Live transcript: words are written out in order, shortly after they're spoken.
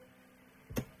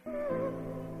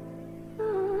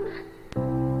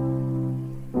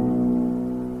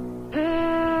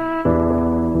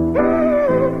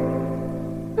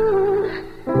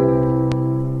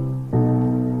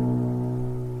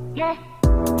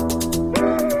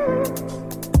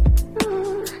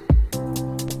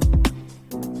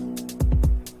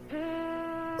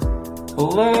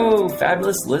Hello,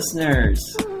 fabulous listeners.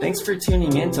 Thanks for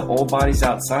tuning in to Old Bodies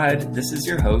Outside. This is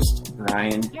your host,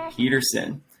 Brian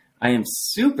Peterson. I am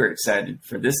super excited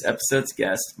for this episode's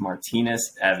guest,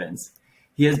 Martinus Evans.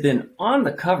 He has been on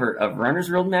the cover of Runner's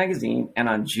World magazine, and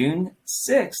on June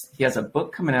 6th, he has a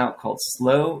book coming out called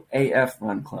Slow AF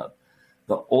Run Club,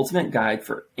 the ultimate guide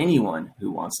for anyone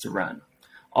who wants to run.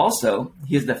 Also,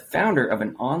 he is the founder of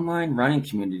an online running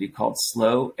community called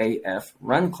Slow AF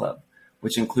Run Club,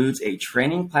 which includes a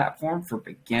training platform for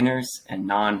beginners and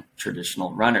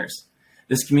non-traditional runners.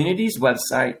 This community's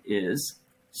website is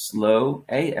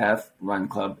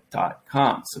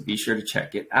slowafrunclub.com, so be sure to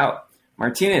check it out.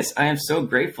 Martinus, I am so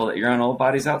grateful that you're on Old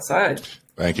Bodies Outside.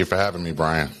 Thank you for having me,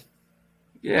 Brian.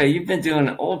 Yeah, you've been doing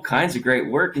all kinds of great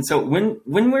work. And so when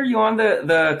were you on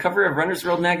the cover of Runner's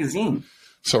World magazine?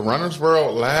 So Runner's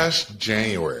World last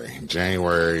January,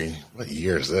 what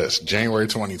year is this? January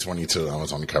 2022, I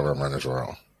was on the cover of Runner's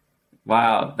World.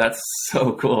 Wow, that's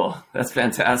so cool. That's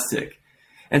fantastic.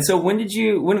 And so when did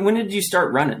you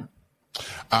start running?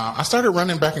 I started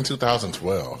running back in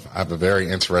 2012. I have a very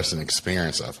interesting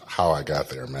experience of how I got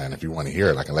there, man. If you want to hear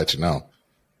it, I can let you know.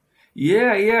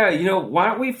 Yeah. Why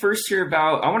don't we first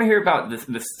I want to hear about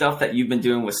the stuff that you've been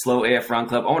doing with Slow AF Run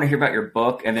Club. I want to hear about your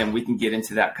book, and then we can get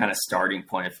into that kind of starting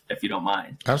point if you don't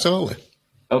mind. Absolutely.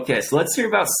 Okay, so let's hear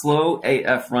about Slow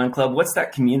AF Run Club. What's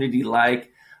that community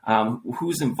like?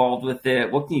 Who's involved with it?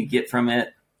 What can you get from it?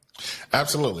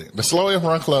 Absolutely. The Slow AF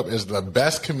Run Club is the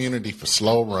best community for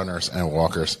slow runners and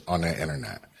walkers on the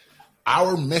internet.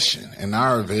 Our mission and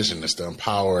our vision is to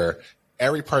empower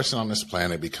every person on this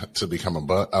planet to become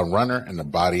a runner in the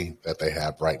body that they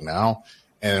have right now.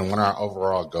 And one of our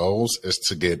overall goals is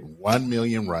to get 1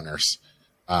 million runners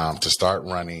to start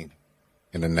running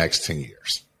in the next 10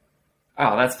 years.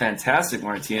 Oh, that's fantastic,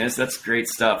 Martinez. That's great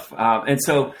stuff. And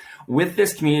so with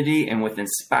this community and with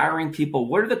inspiring people,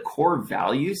 what are the core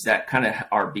values that kind of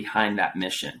are behind that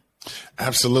mission?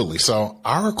 Absolutely. So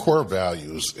our core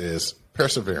values is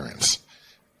perseverance,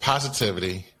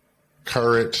 positivity,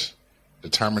 courage,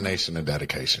 determination, and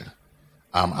dedication.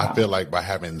 Wow. I feel like by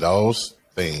having those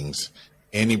things,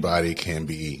 anybody can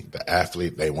be the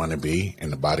athlete they want to be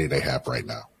in the body they have right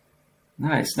now.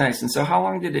 Nice. And so how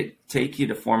long did it take you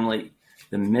to formulate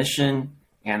the mission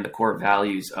and the core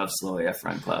values of Slow AF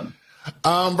Run Club?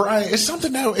 Brian, it's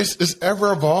something that is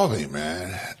ever evolving,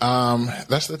 man.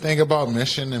 That's the thing about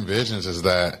mission and visions is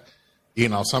that,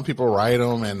 some people write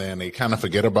them and then they kind of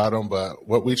forget about them. But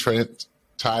what we try to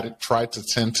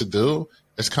tend to do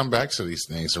is come back to these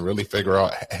things and really figure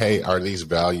out, hey, are these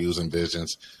values and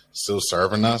visions still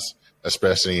serving us,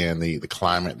 especially in the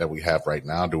climate that we have right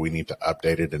now? Do we need to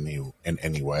update it in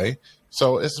any way?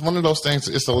 So it's one of those things.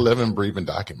 It's a living, breathing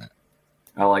document.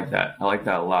 I like that. I like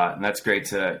that a lot. And that's great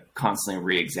to constantly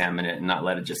re-examine it and not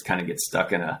let it just kind of get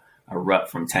stuck in a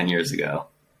rut from 10 years ago.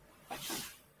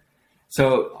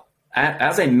 So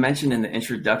as I mentioned in the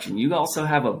introduction, you also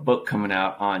have a book coming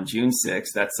out on June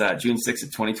 6th. That's June 6th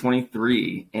of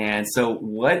 2023. And so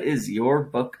what is your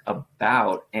book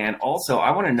about? And also,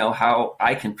 I want to know how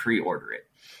I can pre-order it.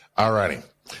 All righty.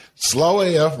 Slow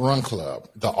AF Run Club,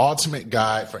 the ultimate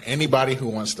guide for anybody who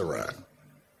wants to run.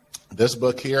 This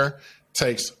book here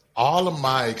takes all of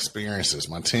my experiences,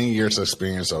 my 10 years of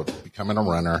experience of becoming a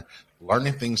runner,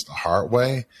 learning things the hard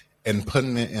way, and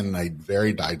putting it in a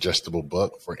very digestible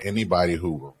book for anybody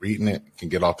who reading it can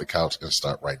get off the couch and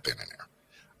start right then and there.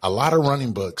 A lot of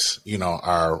running books,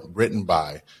 are written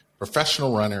by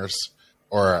professional runners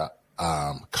or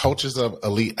coaches of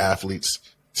elite athletes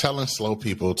telling slow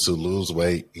people to lose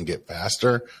weight and get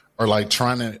faster, or like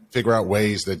trying to figure out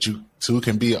ways that you too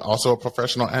can be also a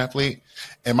professional athlete.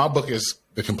 And my book is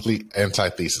the complete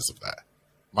antithesis of that.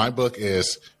 My book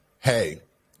is, hey,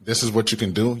 this is what you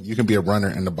can do. You can be a runner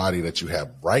in the body that you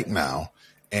have right now.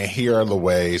 And here are the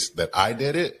ways that I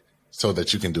did it so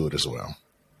that you can do it as well.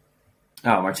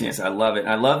 Oh, Martinez, I love it.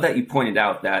 I love that you pointed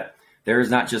out that there is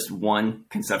not just one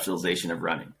conceptualization of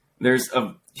running. There's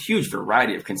a huge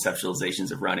variety of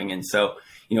conceptualizations of running. And so,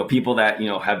 people that,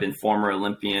 have been former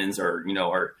Olympians or,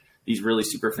 are these really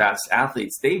super fast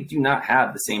athletes, they do not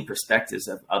have the same perspectives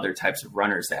of other types of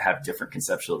runners that have different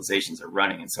conceptualizations of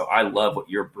running. And so I love what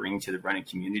you're bringing to the running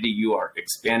community. You are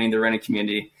expanding the running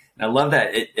community. And I love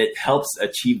that it helps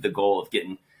achieve the goal of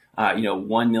getting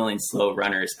 1 million slow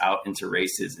runners out into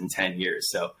races in 10 years.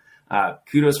 So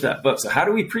kudos for that book. So how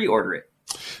do we pre-order it?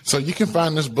 So you can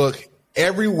find this book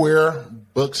everywhere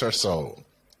books are sold.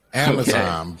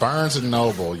 Amazon, Barnes and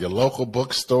Noble, your local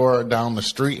bookstore down the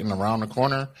street and around the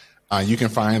corner. You can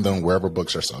find them wherever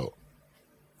books are sold.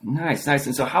 Nice.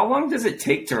 And so how long does it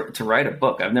take to write a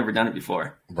book? I've never done it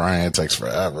before. Brian, it takes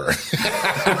forever.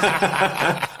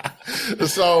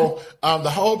 So the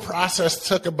whole process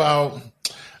took about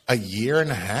a year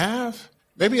and a half,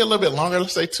 maybe a little bit longer.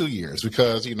 Let's say 2 years,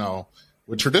 because,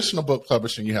 with traditional book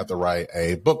publishing, you have to write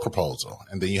a book proposal,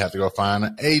 and then you have to go find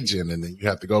an agent, and then you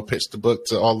have to go pitch the book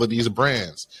to all of these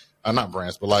brands, not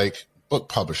brands, but like book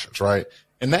publishers, right?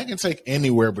 And that can take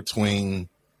anywhere between,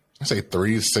 I say,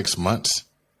 3 to 6 months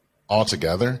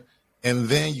altogether. And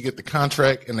then you get the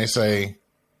contract and they say,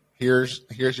 here's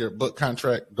your book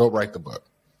contract, go write the book.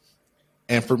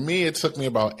 And for me, it took me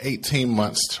about 18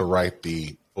 months to write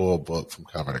the full book from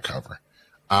cover to cover.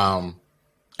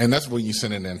 And that's when you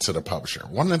send it into the publisher.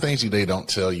 One of the things they don't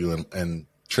tell you in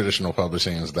traditional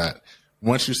publishing is that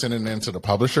once you send it into the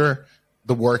publisher,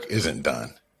 the work isn't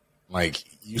done. Like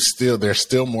there's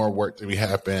still more work to be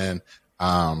happen.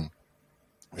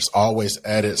 There's always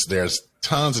edits. There's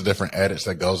tons of different edits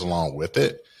that goes along with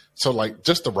it. So like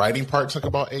just the writing part took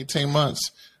about 18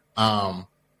 months.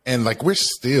 And like we're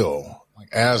still,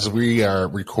 like as we are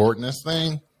recording this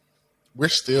thing, I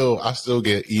still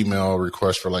get email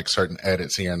requests for like certain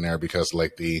edits here and there, because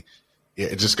like it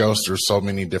just goes through so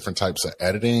many different types of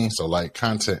editing. So like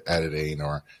content editing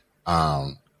or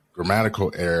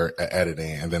grammatical error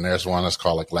editing. And then there's one that's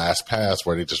called like last pass,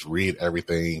 where they just read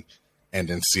everything and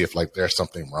then see if like there's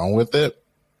something wrong with it.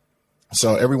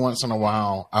 So every once in a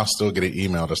while, I'll still get an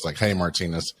email that's like, hey,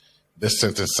 Martinus, this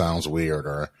sentence sounds weird,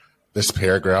 or this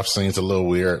paragraph seems a little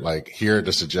weird. Like, here are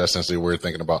the suggestions that we're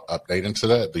thinking about updating to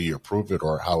that. Do you approve it,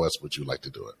 or how else would you like to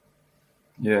do it?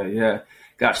 Yeah.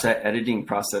 Gosh, that editing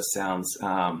process sounds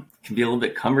can be a little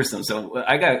bit cumbersome. So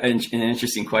I got an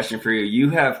interesting question for you.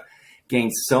 You have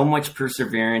gained so much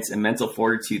perseverance and mental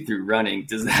fortitude through running.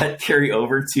 Does that carry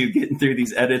over to getting through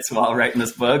these edits while writing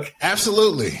this book?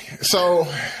 Absolutely. So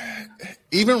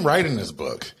even writing this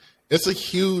book, it's a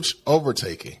huge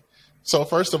overtaking. So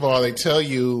first of all, they tell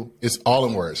you it's all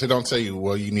in words. They don't tell you,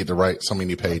 well, you need to write so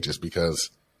many pages, because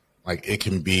like it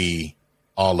can be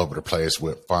all over the place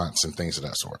with fonts and things of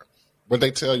that sort. What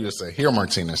they tell you is say, here,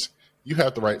 Martinus, you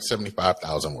have to write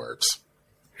 75,000 words.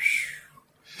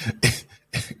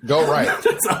 Go write.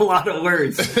 That's a lot of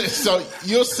words. So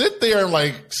you'll sit there and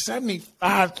like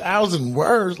 75,000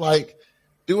 words. Like,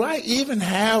 do I even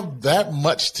have that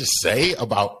much to say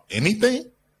about anything?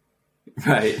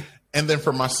 Right. And then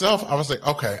for myself, I was like,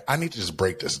 okay, I need to just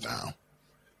break this down.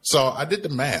 So I did the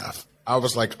math. I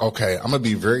was like, okay, I'm going to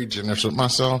be very generous with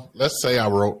myself. Let's say I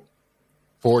wrote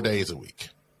 4 days a week.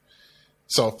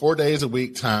 So 4 days a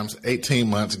week times 18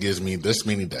 months gives me this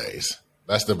many days.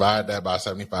 Let's divide that by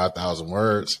 75,000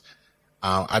 words.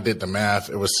 I did the math.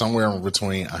 It was somewhere in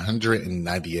between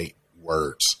 198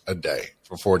 words a day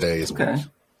for 4 days a week.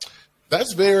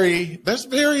 That's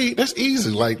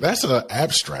easy. Like that's an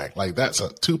abstract. Like that's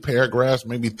 2 paragraphs,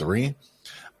 maybe 3.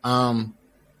 And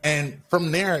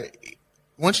from there,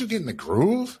 once you get in the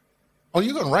groove,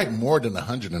 you're going to write more than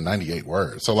 198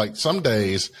 words. So like some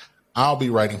days I'll be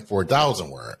writing 4,000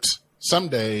 words. Some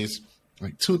days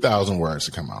like 2,000 words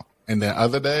to come out. And then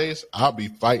other days I'll be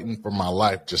fighting for my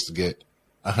life just to get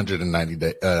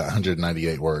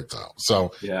 198 words out.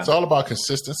 So It's all about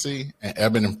consistency and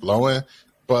ebbing and flowing.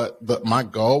 But my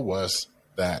goal was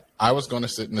that I was going to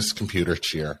sit in this computer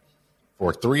chair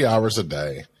for 3 hours a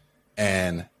day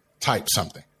and type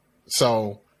something.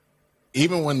 So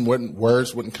even when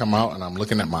words wouldn't come out and I'm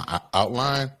looking at my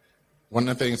outline, one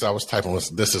of the things I was typing was,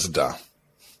 this is dumb.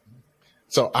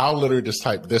 So I'll literally just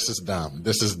type, this is dumb,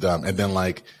 this is dumb. And then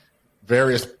like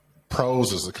various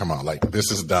proses would come out, like,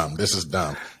 this is dumb, this is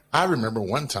dumb. I remember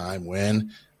one time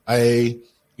when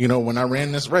when I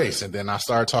ran this race, and then I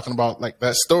started talking about like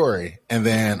that story, and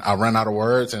then I run out of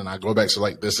words and I go back to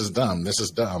like, this is dumb. And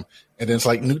then it's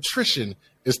like, nutrition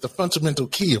is the fundamental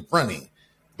key of running,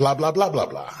 blah, blah, blah, blah,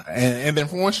 blah. And then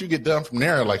once you get done from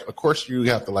there, like, of course you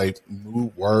have to like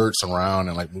move words around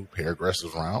and like move paragraphs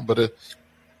around, but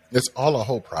it's all a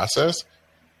whole process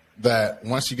that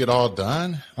once you get all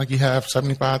done, like you have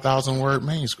 75,000 word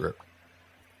manuscript.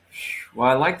 Well,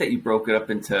 I like that you broke it up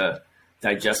into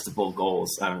digestible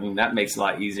goals. I mean, that makes it a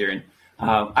lot easier. And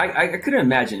I couldn't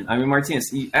imagine. I mean,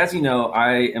 Martinus, as you know,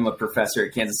 I am a professor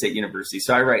at Kansas State University,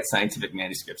 so I write scientific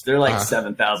manuscripts. They're like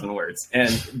 7,000 words.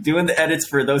 And doing the edits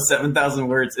for those 7,000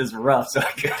 words is rough. So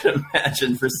I couldn't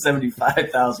imagine for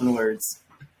 75,000 words.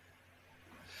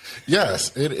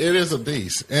 Yes, it is a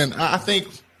beast. And I think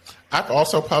I've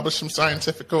also published some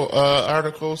scientific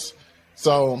articles.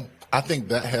 So I think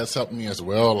that has helped me as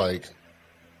well. Like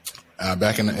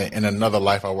back in another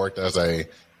life, I worked as a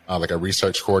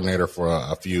research coordinator for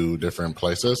a few different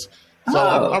places. So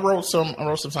I wrote some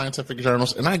scientific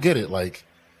journals, and I get it. Like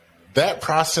that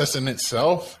process in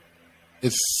itself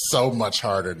is so much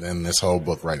harder than this whole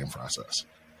book writing process.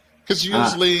 Because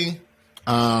usually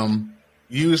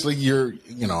you're,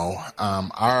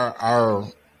 our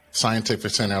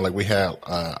scientific center, like we had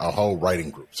a whole writing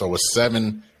group. So it was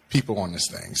 7 people on this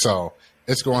thing. So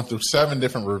it's going through 7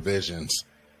 different revisions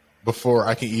before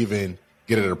I can even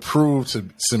get it approved to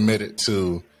submit it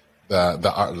to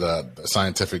the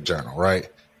scientific journal, right?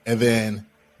 And then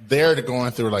they're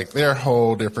going through like their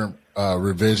whole different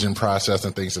revision process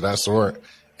and things of that sort.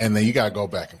 And then you got to go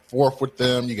back and forth with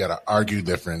them. You got to argue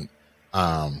different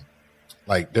thoughts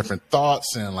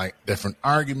and like different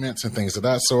arguments and things of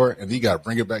that sort. And you got to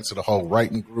bring it back to the whole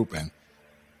writing group. And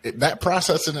that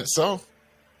process in itself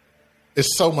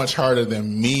is so much harder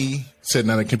than me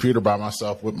sitting at a computer by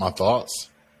myself with my thoughts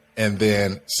and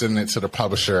then sending it to the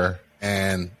publisher.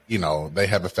 And, they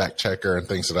have a fact checker and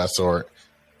things of that sort.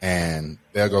 And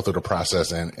they'll go through the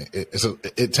process. And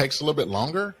it takes a little bit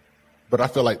longer. But I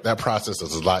feel like that process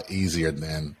is a lot easier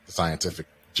than the scientific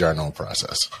journal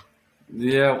process.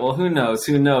 Yeah, well, who knows?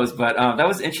 But that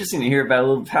was interesting to hear about a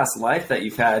little past life that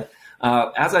you've had.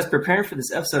 As I was preparing for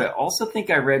this episode, I also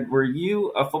think I read, were you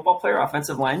a football player,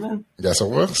 offensive lineman? Yes, I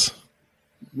was.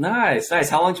 Nice.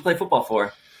 How long did you play football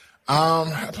for?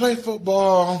 I played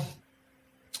football.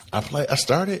 I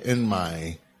started in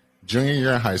my junior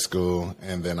year in high school,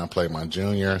 and then I played my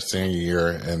junior, senior year,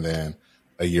 and then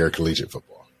a year of collegiate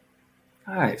football.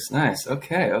 Nice.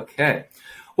 Okay.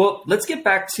 Well, let's get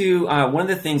back to one of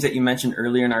the things that you mentioned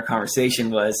earlier in our conversation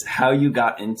was how you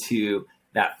got into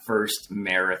that first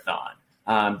marathon.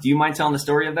 Do you mind telling the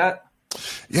story of that?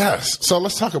 Yes. So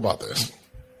let's talk about this.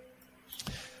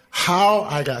 How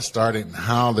I got started and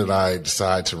how did I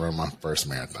decide to run my first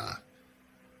marathon?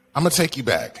 I'm going to take you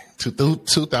back to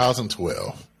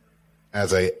 2012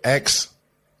 as a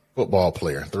ex-football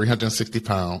player,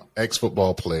 360-pound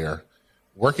ex-football player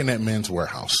working at Men's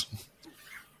Warehouse.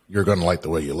 You're going to like the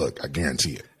way you look. I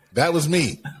guarantee it. That was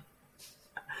me.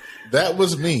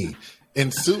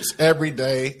 In suits every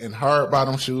day, in hard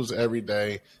bottom shoes every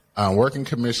day, working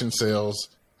commission sales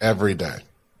every day.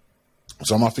 I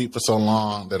was on my feet for so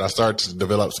long that I started to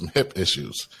develop some hip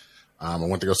issues. I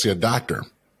went to go see a doctor.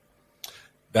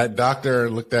 That doctor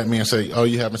looked at me and said, "Oh,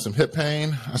 you having some hip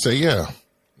pain?" I said, "Yeah."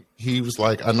 He was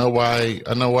like, I know why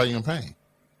you're in pain."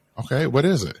 "Okay, what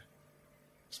is it?"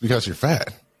 "It's because you're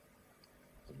fat."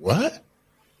 "What?"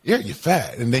 "Yeah, you're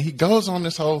fat." And then he goes on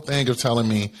this whole thing of telling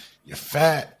me, "You're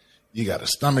fat. You got a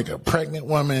stomach of a pregnant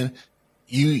woman.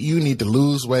 You need to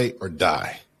lose weight or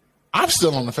die." I'm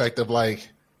still on the fact of like,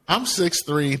 I'm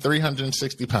 6'3",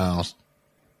 360 pounds.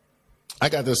 I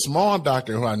got this small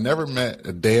doctor who I never met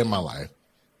a day in my life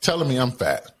telling me I'm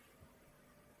fat.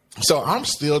 So I'm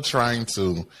still trying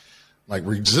to like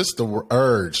resist the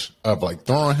urge of like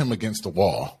throwing him against the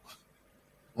wall.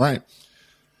 Right.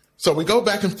 So we go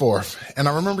back and forth. And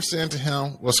I remember saying to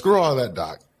him, "Well, screw all that,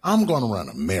 doc. I'm going to run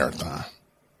a marathon."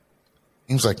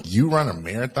 He was like, "You run a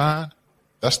marathon?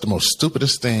 That's the most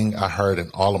stupidest thing I heard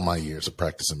in all of my years of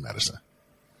practicing medicine.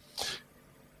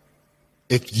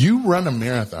 If you run a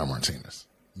marathon, Martinus,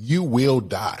 you will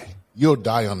die. You'll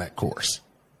die on that course.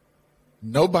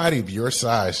 Nobody of your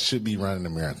size should be running a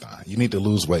marathon. You need to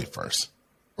lose weight first,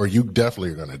 or you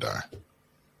definitely are going to die."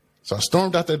 So I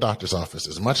stormed out their doctor's office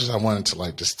as much as I wanted to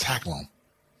like just tackle him.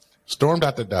 Stormed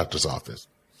out the doctor's office.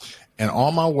 And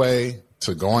on my way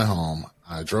to going home,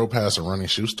 I drove past a running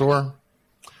shoe store,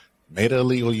 made an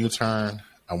illegal U-turn.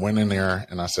 I went in there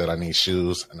and I said, "I need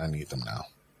shoes and I need them now."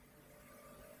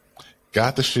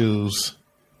 Got the shoes,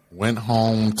 went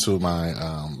home to my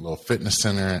little fitness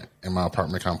center in my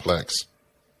apartment complex.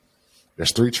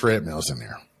 There's 3 treadmills in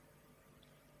there.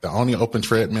 The only open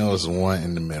treadmill is the one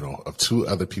in the middle of 2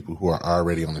 other people who are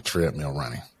already on the treadmill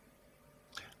running.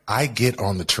 I get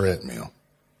on the treadmill.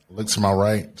 Look to my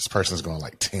right, this person's going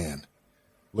like 10.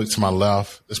 Look to my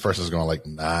left, this person's going like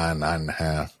 9,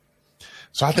 9.5.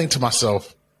 So I think to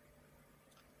myself,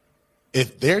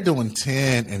 if they're doing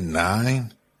 10 and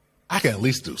 9, I can at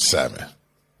least do 7.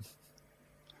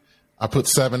 I put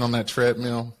 7 on that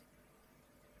treadmill,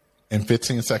 and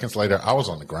 15 seconds later, I was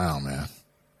on the ground, man.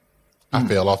 I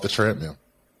fell off the treadmill.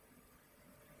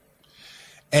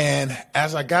 And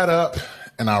as I got up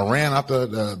and I ran out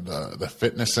the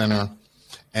fitness center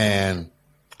and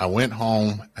I went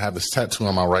home, I have this tattoo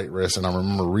on my right wrist, and I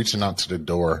remember reaching out to the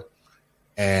door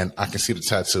And I can see the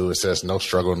tattoo. It says "No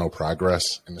struggle, no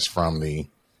progress," and it's from the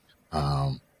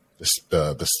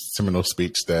seminal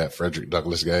speech that Frederick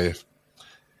Douglass gave.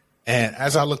 And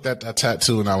as I looked at that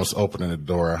tattoo and I was opening the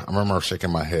door, I remember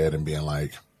shaking my head and being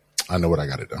like, I know what I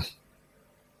got to do.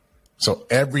 So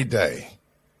every day,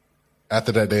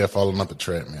 after that day of falling up the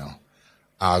treadmill,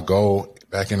 I'll go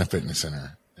back in the fitness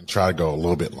center and try to go a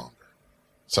little bit longer.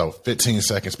 So 15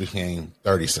 seconds became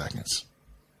 30 seconds.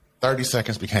 30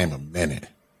 seconds became a minute.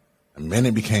 A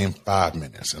minute became 5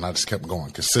 minutes. And I just kept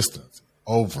going consistent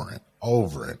over and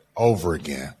over and over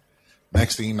again.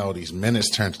 Next thing you know, these minutes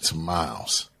turned into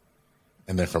miles.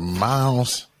 And then from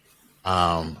miles,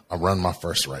 I run my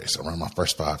first race. I run my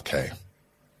first 5K.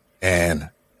 And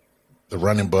the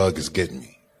running bug is getting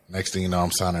me. Next thing you know,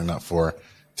 I'm signing up for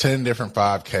 10 different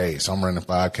 5Ks. So I'm running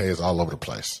 5Ks all over the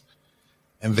place.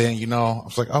 And then, I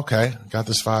was like, okay, got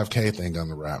this 5K thing on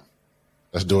the wrap.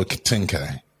 Let's do a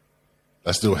 10K.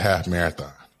 Let's do a half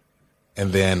marathon.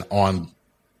 And then on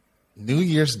New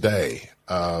Year's Day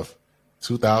of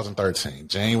 2013,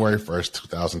 January 1st,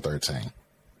 2013,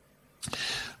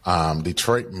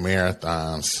 Detroit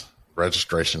Marathon's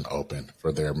registration opened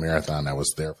for their marathon that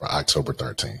was there for October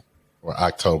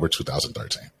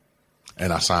 2013.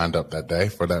 And I signed up that day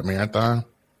for that marathon.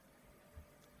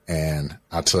 And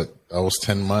I took those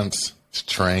 10 months to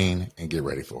train and get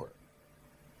ready for it.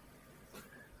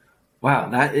 Wow,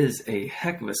 that is a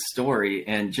heck of a story,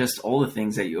 and just all the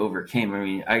things that you overcame. I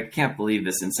mean, I can't believe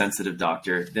this insensitive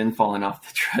doctor, then falling off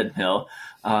the treadmill,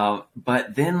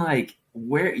 but then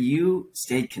where you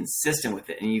stayed consistent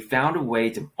with it, and you found a way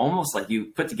to almost like you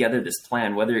put together this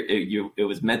plan, whether it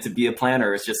was meant to be a plan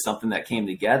or it's just something that came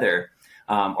together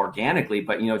organically,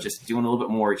 but just doing a little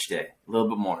bit more each day, a little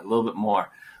bit more.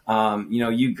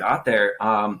 You got there,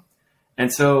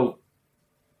 and so.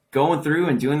 Going through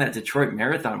and doing that Detroit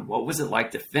Marathon, what was it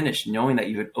like to finish, knowing that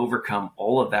you had overcome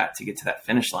all of that to get to that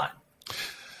finish line?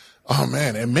 Oh,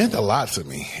 man, it meant a lot to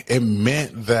me. It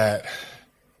meant that,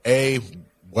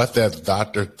 what that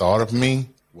doctor thought of me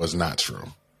was not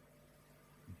true.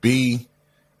 B,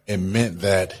 it meant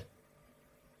that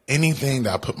anything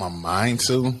that I put my mind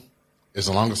to, as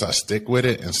long as I stick with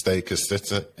it and stay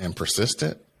consistent and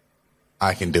persistent,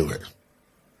 I can do it.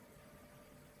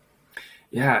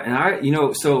 Yeah.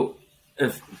 And so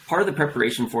if part of the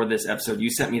preparation for this episode,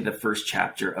 you sent me the first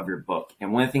chapter of your book.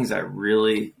 And one of the things I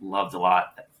really loved a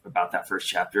lot about that first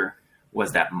chapter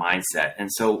was that mindset. And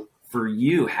so for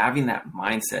you having that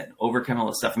mindset, overcoming all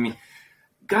this stuff, I mean,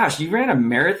 gosh, you ran a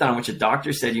marathon, which a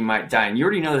doctor said you might die. And you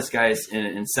already know this guy is an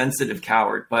insensitive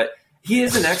coward, but he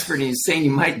is an expert and he's saying you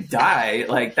might die.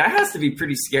 Like, that has to be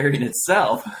pretty scary in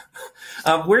itself.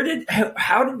 How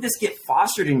did this get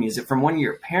fostered in you? Is it from one of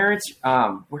your parents?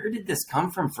 Where did this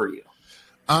come from for you?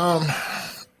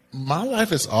 My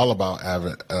life is all about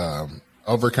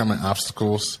overcoming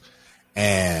obstacles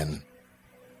and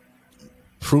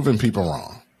proving people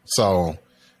wrong. So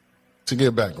to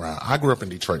give background, I grew up in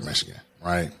Detroit, Michigan,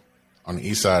 right? On the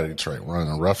east side of Detroit, one of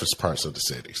the roughest parts of the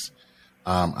cities.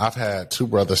 I've had two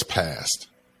brothers passed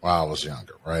while I was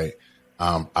younger, right?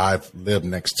 I've lived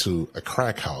next to a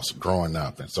crack house growing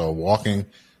up. And so walking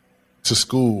to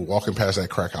school, walking past that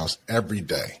crack house every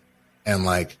day and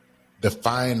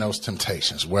defying those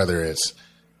temptations, whether it's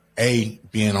A,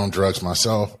 being on drugs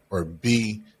myself, or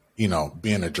B,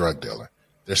 being a drug dealer.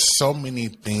 There's so many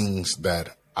things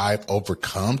that I've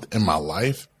overcome in my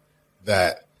life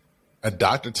that a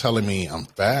doctor telling me I'm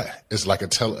fat is like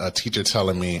a teacher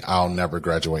telling me I'll never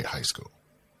graduate high school.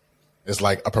 It's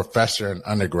like a professor in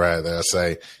undergrad that'll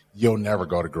say, you'll never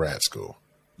go to grad school.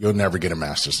 You'll never get a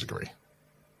master's degree.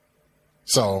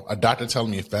 So a doctor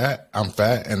telling me I'm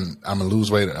fat and I'm going to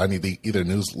lose weight. I need to either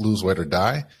lose weight or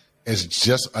die is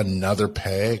just another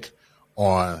peg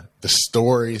on the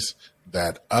stories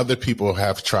that other people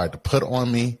have tried to put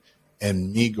on me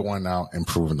and me going out and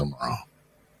proving them wrong.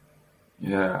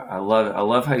 Yeah, I love it. I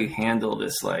love how you handle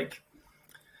this. I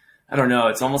don't know.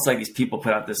 It's almost like these people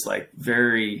put out this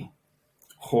very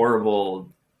horrible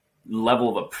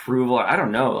level of approval. I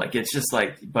don't know. It's just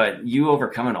but you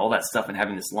overcoming all that stuff and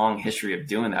having this long history of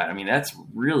doing that. I mean, that's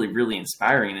really, really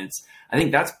inspiring. And I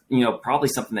think that's, probably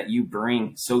something that you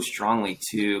bring so strongly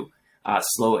to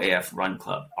Slow AF Run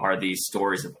Club are these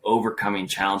stories of overcoming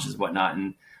challenges, whatnot.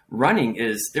 And running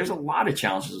there's a lot of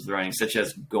challenges with running, such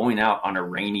as going out on a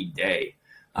rainy day.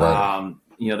 Right.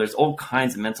 There's all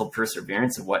kinds of mental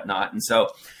perseverance and whatnot. And so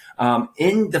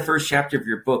in the first chapter of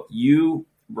your book, you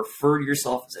refer to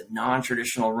yourself as a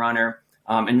non-traditional runner.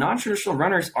 And non-traditional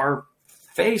runners are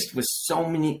faced with so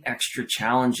many extra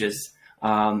challenges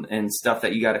and stuff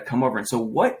that you got to come over. And so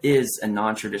what is a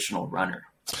non-traditional runner?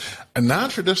 A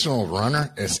non-traditional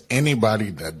runner is anybody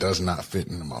that does not fit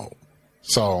in the mold.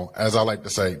 So, as I like to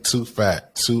say, too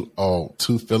fat, too old,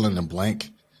 too fill in the blank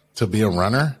to be a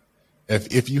runner.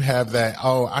 If you have that,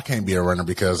 oh, I can't be a runner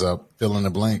because of fill in the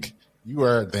blank, you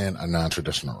are then a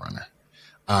non-traditional runner.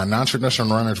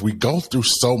 Non-traditional runners, we go through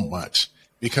so much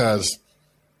because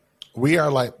we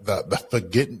are like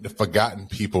the forgotten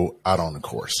people out on the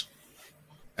course.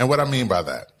 And what I mean by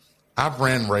that, I've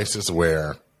ran races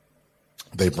where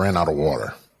they've ran out of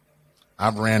water.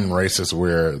 I've ran races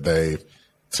where they've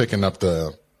taken up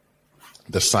the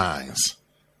signs.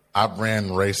 I've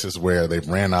ran races where they've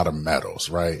ran out of medals,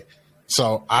 right?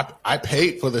 So I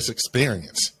paid for this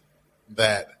experience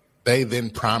that they then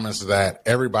promised that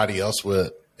everybody else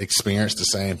would experience the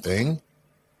same thing.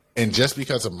 And just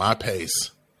because of my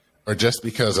pace or just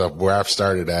because of where I've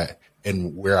started at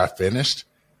and where I finished,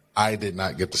 I did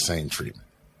not get the same treatment.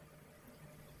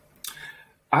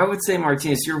 I would say,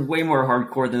 Martinus, you're way more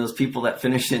hardcore than those people that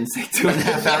finish in, say,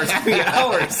 2.5 hours, 3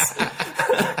 hours.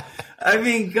 I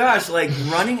mean, gosh, like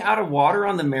running out of water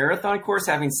on the marathon course,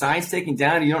 having signs taken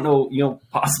down, you don't know,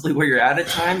 possibly where you're at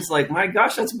times. Like, my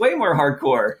gosh, that's way more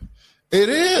hardcore. It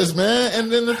is, man.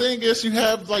 And then the thing is, you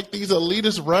have like these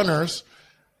elitist runners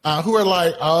who are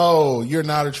like, oh, you're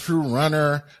not a true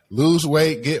runner. Lose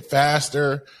weight, get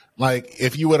faster. Like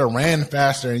if you would have ran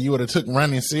faster and you would have took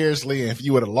running seriously, and if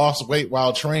you would have lost weight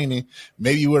while training,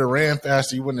 maybe you would have ran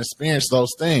faster. You wouldn't experience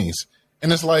those things.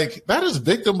 And it's like, that is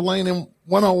victim blaming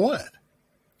 101.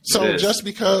 So just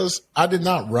because I did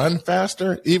not run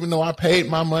faster, even though I paid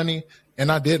my money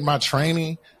and I did my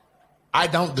training, I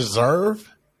don't deserve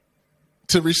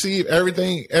to receive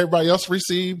everything everybody else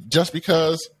received just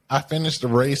because I finished the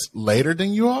race later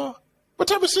than you all? What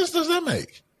type of sense does that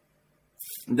make?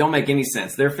 Don't make any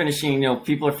sense. They're finishing,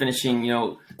 people are finishing,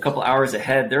 a couple hours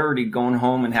ahead. They're already going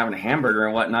home and having a hamburger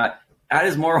and whatnot. That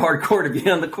is more hardcore to be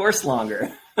on the course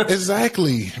longer.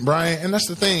 Exactly, Brian. And that's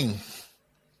the thing.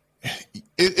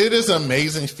 It is an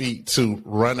amazing feat to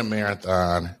run a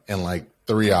marathon in like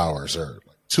 3 hours or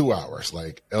like 2 hours,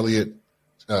 like Elliot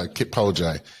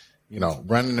Kipchoge,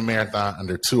 running the marathon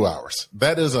under 2 hours.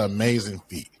 That is an amazing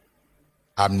feat.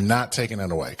 I'm not taking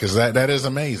it away because that is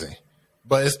amazing.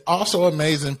 But it's also an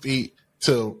amazing feat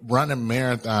to run a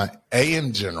marathon, A,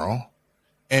 in general,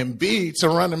 and B, to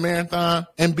run a marathon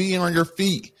and be on your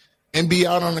feet and be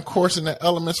out on the course in the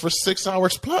elements for 6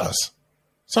 hours plus.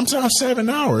 Sometimes 7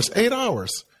 hours, 8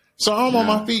 hours. So I'm on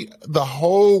my feet the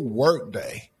whole work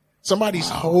day, somebody's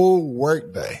whole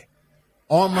work day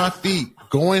on my feet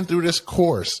going through this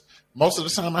course. Most of the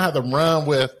time I have to run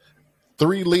with a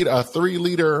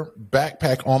 3-liter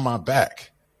backpack on my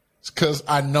back because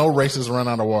I know races run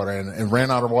out of water and ran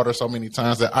out of water so many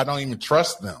times that I don't even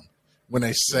trust them. When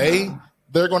they say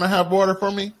they're going to have water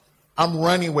for me, I'm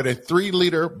running with a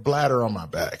 3-liter bladder on my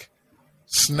back,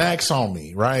 snacks on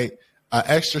me, right? An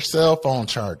extra cell phone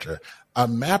charger, a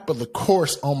map of the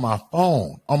course on my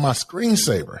phone, on my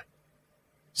screensaver.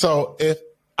 So if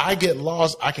I get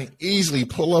lost, I can easily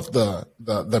pull up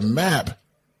the map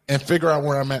and figure out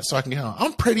where I'm at so I can get home.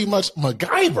 I'm pretty much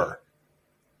MacGyver.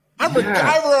 I'm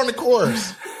MacGyver on the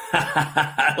course.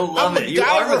 I love it. You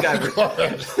are MacGyver.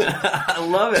 I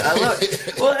love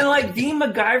it. Well, and like being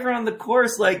MacGyver on the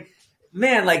course, like,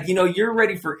 man, like, you're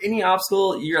ready for any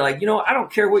obstacle. You're like, I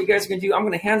don't care what you guys are going to do. I'm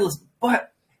going to handle this.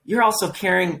 But you're also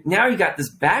carrying, now you got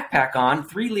this backpack on,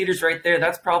 3 liters right there.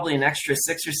 That's probably an extra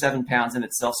 6 or 7 pounds in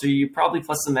itself. So you probably,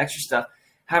 plus some extra stuff,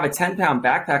 have a 10-pound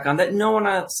backpack on that no one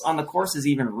else on the course is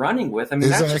even running with. I mean,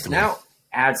 that just now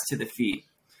adds to the feat.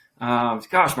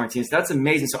 Gosh, Martinez, that's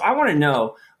amazing. So I want to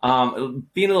know,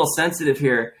 being a little sensitive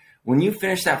here, when you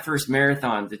finish that first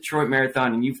marathon, Detroit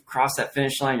Marathon, and you've crossed that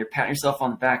finish line, you're patting yourself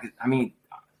on the back. I mean,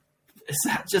 is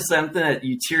that just something that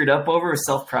you teared up over with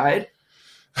self-pride?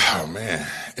 Oh, man.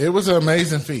 It was an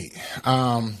amazing feat.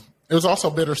 It was also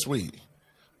bittersweet.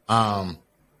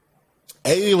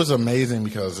 It was amazing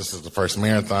because this is the first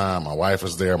marathon. My wife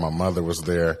was there. My mother was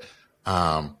there.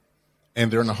 And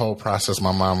during the whole process,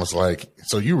 my mom was like,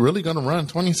 so you really going to run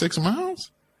 26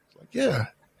 miles? Like, yeah.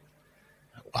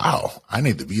 Wow. I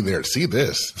need to be there to see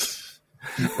this.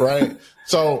 Right.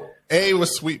 So it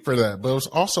was sweet for that, but it was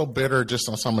also bitter just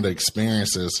on some of the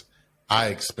experiences I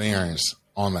experienced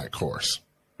on that course.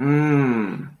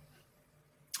 Yeah.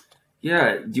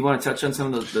 Do you want to touch on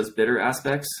some of those bitter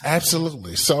aspects?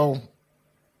 Absolutely. So,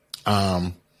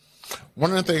 one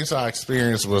of the things I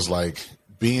experienced was like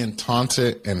being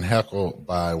taunted and heckled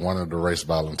by one of the race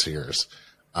volunteers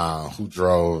who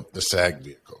drove the SAG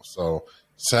vehicle. So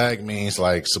SAG means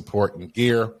like support and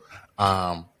gear.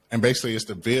 And basically it's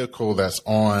the vehicle that's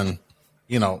on,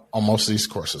 on most of these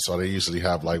courses. So they usually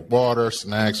have like water,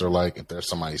 snacks, or like if there's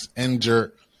somebody's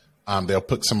injured, they'll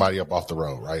put somebody up off the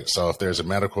road, right? So if there's a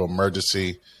medical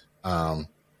emergency,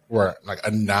 or like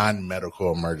a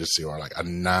non-medical emergency or like a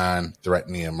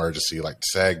non-threatening emergency, like the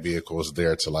SAG vehicle is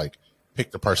there to like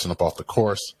pick the person up off the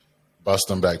course, bust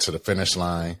them back to the finish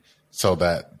line so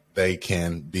that they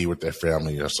can be with their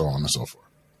family or so on and so forth.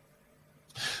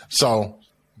 So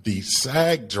the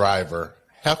SAG driver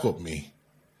heckled me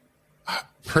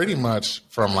pretty much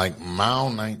from like mile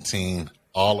 19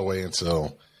 all the way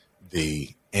until the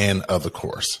end of the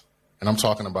course. And I'm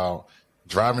talking about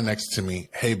driving next to me.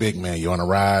 Hey, big man, you want to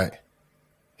ride?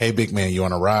 Hey, big man, you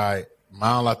want to ride?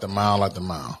 Mile after mile after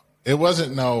mile. It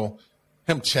wasn't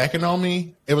him checking on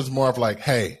me. It was more of like,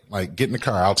 hey, like get in the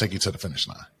car. I'll take you to the finish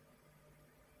line.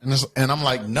 And I'm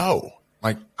like, no,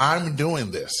 like I'm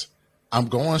doing this. I'm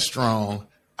going strong.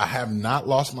 I have not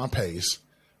lost my pace.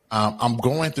 I'm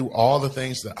going through all the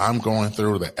things that I'm going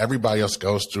through that everybody else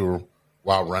goes through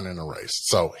while running a race.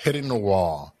 So hitting the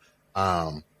wall,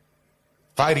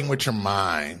 fighting with your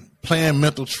mind, playing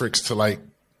mental tricks to like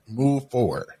move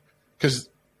forward. Because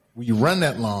when you run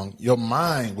that long, your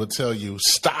mind will tell you,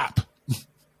 stop.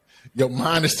 Your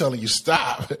mind is telling you,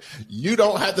 stop. You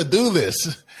don't have to do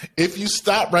this. If you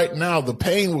stop right now, the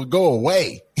pain will go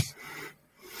away.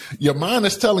 Your mind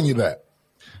is telling you that.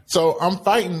 So I'm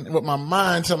fighting with my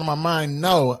mind, telling my mind,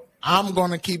 no, I'm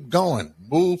going to keep going,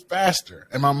 move faster.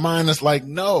 And my mind is like,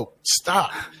 no,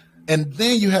 stop. And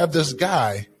then you have this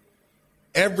guy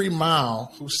every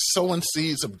mile who's sowing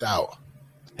seeds of doubt.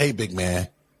 Hey, big man,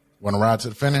 want to ride to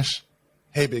the finish?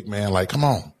 Hey, big man, like, come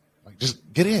on, like,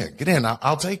 just get in.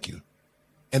 I'll take you.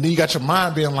 And then you got your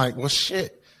mind being like, well,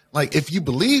 shit. Like, if you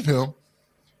believe him,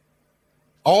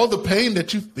 all the pain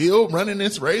that you feel running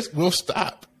this race will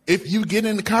stop if you get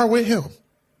in the car with him.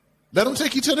 Let him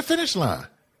take you to the finish line.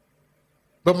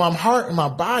 But my heart and my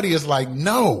body is like,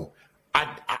 no,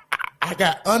 I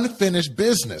got unfinished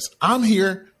business. I'm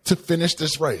here to finish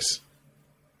this race.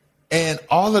 And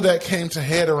all of that came to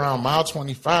head around mile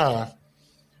 25,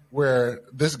 where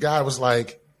this guy was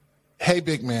like, hey,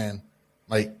 big man,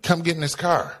 like, come get in this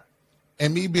car.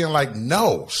 And me being like,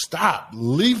 no, stop,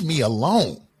 leave me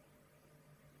alone.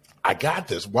 I got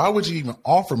this. Why would you even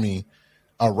offer me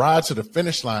a ride to the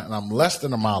finish line and I'm less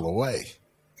than a mile away?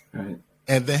 Right.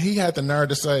 And then he had the nerve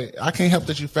to say, I can't help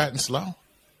that you fat and slow.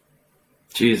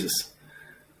 Jesus.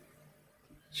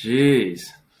 Jeez.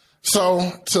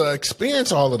 So to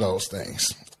experience all of those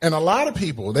things, and a lot of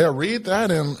people, they'll read that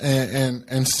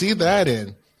and see that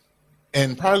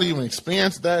and probably even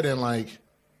experience that and like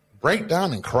break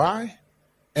down and cry.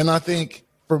 And I think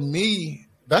for me,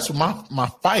 that's what my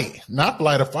fight, not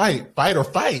flight or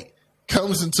fight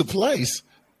comes into place.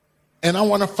 And I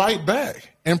want to fight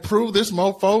back and prove this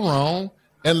mofo wrong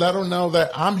and let him know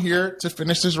that I'm here to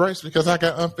finish this race because I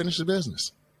got unfinished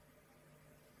business.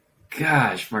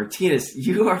 Gosh, Martinus,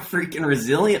 you are freaking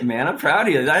resilient, man. I'm proud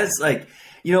of you. That is like,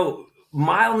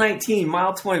 mile 19,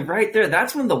 mile 20, right there.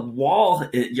 That's when the wall,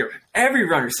 every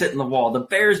runner's hitting the wall. The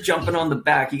bear's jumping on the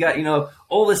back. You got,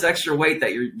 all this extra weight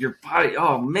that your body,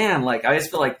 oh man, like I just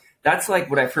feel like that's like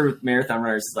what I've heard with marathon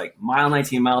runners is like mile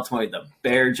 19, mile 20, the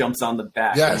bear jumps on the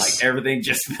back. Yes. And like everything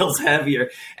just feels heavier.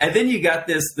 And then you got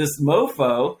this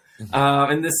mofo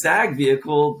in the SAG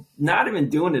vehicle, not even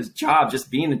doing his job, just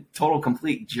being a total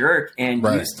complete jerk. And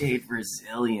right. You stayed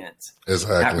resilient.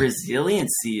 Exactly. That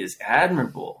resiliency is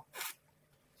admirable.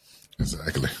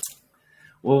 Exactly.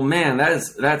 Well, man,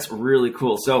 that's really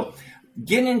cool. So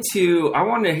getting into, I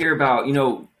wanted to hear about,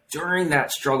 during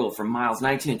that struggle from miles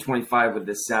 19 and 25 with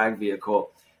this SAG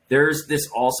vehicle, there's this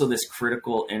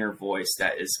critical inner voice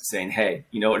that is saying, hey,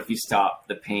 if you stop,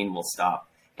 the pain will stop.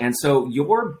 And so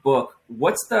your book,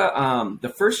 what's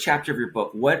the first chapter of your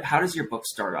book? How does your book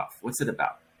start off? What's it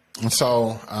about?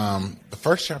 So the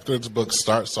first chapter of the book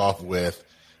starts off with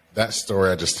that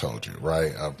story I just told you,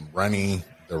 right, of running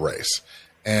the race.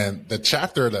 And the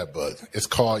chapter of that book is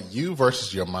called You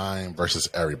versus Your Mind versus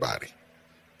Everybody.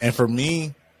 And for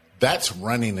me, that's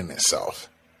running in itself.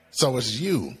 So it's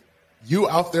you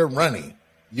out there running,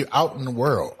 you out in the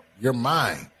world, your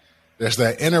mind. There's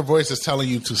that inner voice that's telling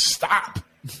you to stop.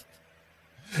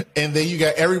 And then you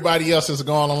got everybody else that's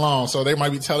going along. So they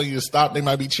might be telling you to stop. They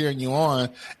might be cheering you on.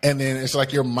 And then it's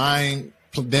like your mind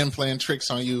then playing tricks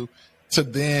on you to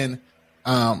then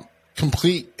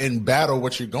complete and battle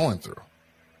what you're going through.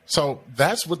 So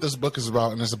that's what this book is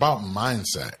about. And it's about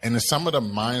mindset. And it's some of the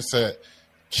mindset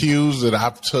cues that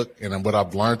I've took and what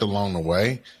I've learned along the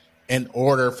way in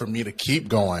order for me to keep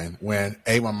going when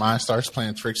my mind starts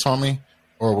playing tricks on me,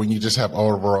 or when you just have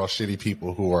overall shitty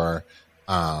people who are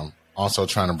also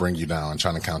trying to bring you down and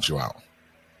trying to count you out.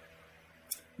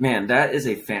 Man, that is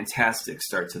a fantastic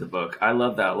start to the book. I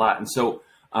love that a lot. And so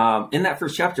in that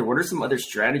first chapter, what are some other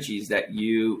strategies that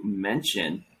you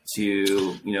mention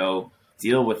to,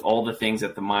 deal with all the things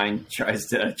that the mind tries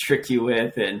to trick you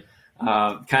with, and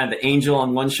kind of the angel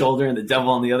on one shoulder and the devil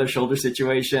on the other shoulder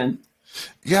situation?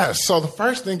 Yeah. So the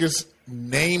first thing is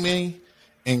naming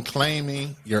and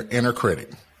claiming your inner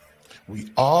critic. We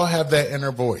all have that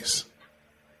inner voice.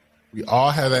 We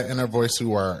all have that inner voice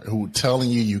who telling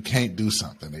you can't do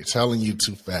something. They're telling you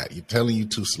too fat. You're telling you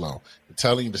too slow. They're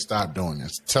telling you to stop doing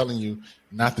this. It's telling you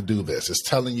not to do this. It's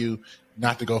telling you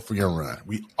not to go for your run.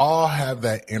 We all have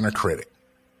that inner critic.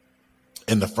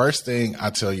 And the first thing I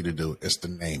tell you to do is to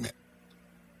name it.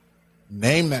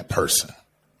 Name that person.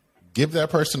 Give that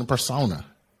person a persona,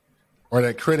 or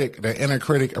that critic, that inner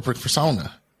critic, a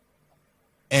persona.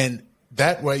 And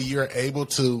that way you're able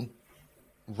to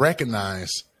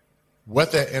recognize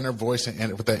what that inner voice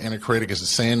and what that inner critic is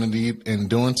saying and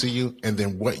doing to you, and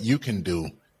then what you can do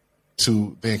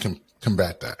to then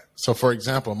combat that. So, for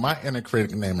example, my inner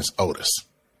critic name is Otis.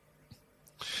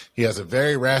 He has a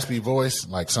very raspy voice,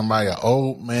 like somebody, an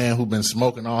old man who's been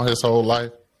smoking all his whole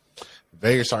life,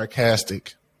 very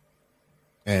sarcastic,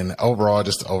 and overall,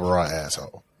 just an overall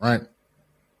asshole, right?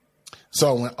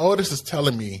 So when Otis is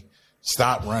telling me,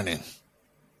 stop running,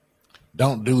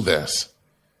 don't do this,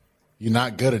 you're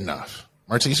not good enough.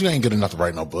 Martinus, you ain't good enough to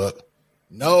write no book.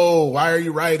 No, why are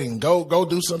you writing? Go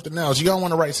do something else. You don't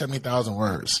want to write 70,000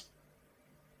 words.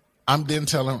 I'm then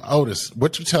telling Otis,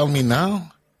 what you telling me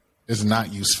now is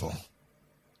not useful.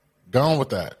 Go on with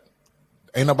that.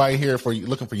 Ain't nobody here for you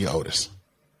looking for you, Otis.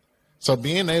 So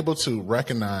being able to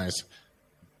recognize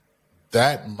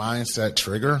that mindset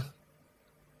trigger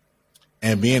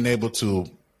and being able to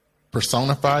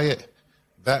personify it,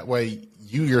 that way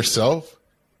you yourself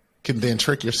can then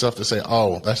trick yourself to say,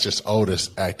 oh, that's just Otis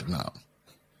acting up.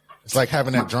 It's like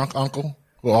having that drunk uncle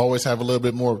who always have a little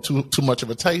bit more too much of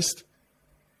a taste.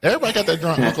 Everybody got that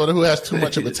drunk uncle who has too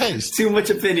much of a taste. Too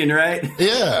much opinion, right?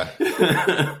 Yeah.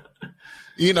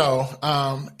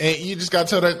 And you just got to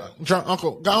tell that drunk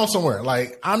uncle, go on somewhere.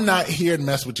 Like, I'm not here to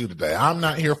mess with you today. I'm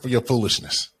not here for your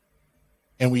foolishness.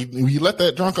 And we let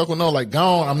that drunk uncle know, like, go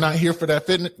on, I'm not here for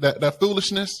that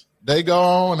foolishness. They go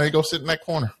on and they go sit in that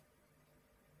corner.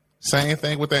 Same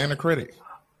thing with the inner critic.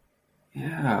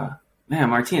 Yeah.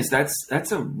 Man, Martinus,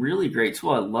 that's a really great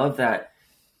tool. I love that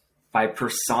by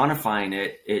personifying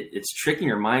it's tricking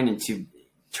your mind into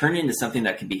turning into something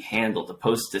that can be handled,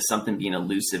 opposed to something being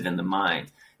elusive in the mind,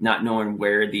 not knowing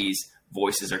where these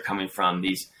voices are coming from,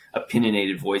 these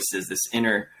opinionated voices, this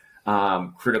inner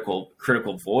critical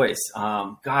voice.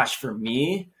 Gosh, for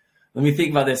me, let me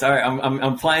think about this. All right, I'm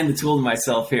applying the tool to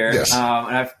myself here. Yes.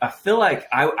 And I feel like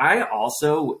I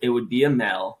also, it would be a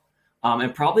male,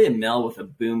 and probably a male with a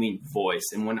booming voice.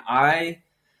 And when I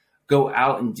go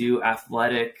out and do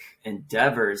athletic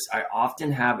endeavors, I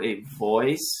often have a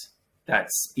voice that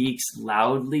speaks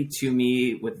loudly to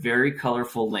me with very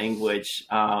colorful language,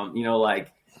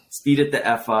 like speed it the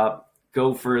F up,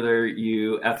 go further,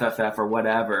 you FFF or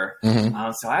whatever.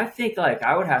 Mm-hmm. So I think like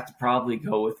I would have to probably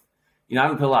go with, I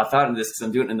haven't put a lot of thought into this because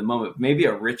I'm doing it in the moment. Maybe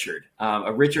a Richard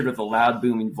with a loud,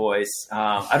 booming voice.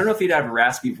 I don't know if he'd have a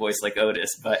raspy voice like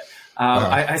Otis, but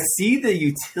I see the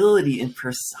utility in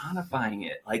personifying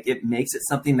it. Like it makes it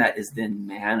something that is then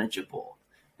manageable,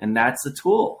 and that's the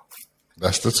tool.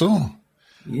 That's the tool.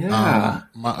 Yeah.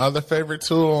 My other favorite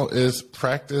tool is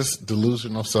practice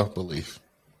delusional self-belief.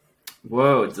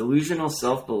 Whoa, delusional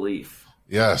self-belief.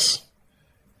 Yes.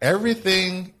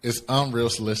 Everything is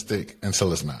unrealistic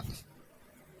until it's not.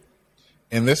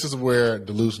 And this is where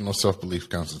delusional self-belief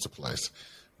comes into place.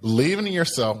 Believing in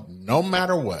yourself, no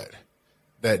matter what,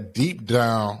 that deep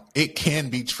down, it can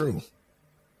be true.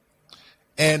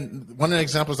 And one of the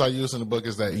examples I use in the book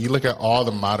is that you look at all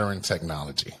the modern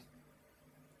technology.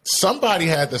 Somebody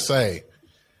had to say,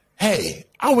 hey,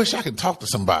 I wish I could talk to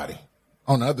somebody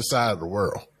on the other side of the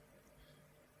world.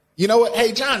 You know what?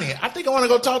 Hey, Johnny, I think I want to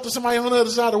go talk to somebody on the other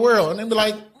side of the world. And they'd be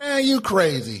like, man, you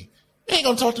crazy. You ain't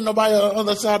going to talk to nobody on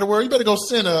the other side of the world. You better go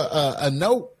send a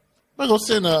note. You better go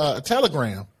send a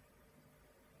telegram.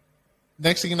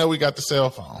 Next thing you know, we got the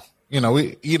cell phone.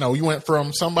 You went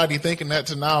from somebody thinking that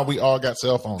to now we all got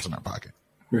cell phones in our pocket.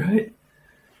 Right.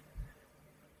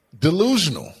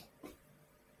 Delusional.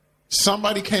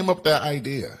 Somebody came up with that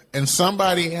idea, and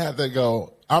somebody had to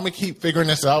go, I'm going to keep figuring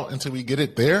this out until we get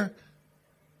it there,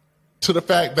 to the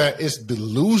fact that it's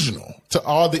delusional to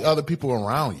all the other people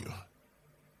around you.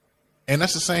 And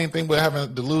that's the same thing with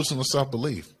having delusional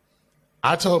self-belief.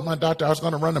 I told my doctor I was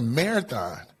going to run a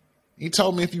marathon. He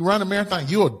told me if you run a marathon,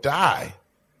 you'll die.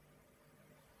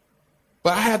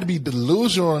 But I had to be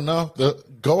delusional enough to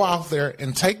go out there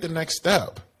and take the next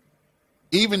step.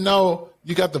 Even though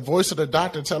you got the voice of the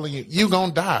doctor telling you, you're going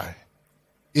to die.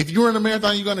 If you're in a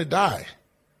marathon, you're going to die.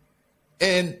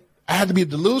 And I had to be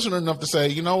delusional enough to say,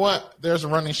 you know what? There's a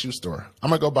running shoe store. I'm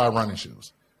going to go buy running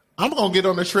shoes. I'm going to get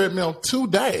on the treadmill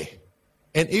today.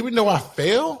 And even though I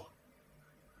fail,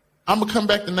 I'm going to come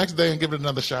back the next day and give it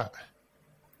another shot.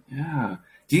 Yeah.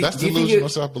 That's delusional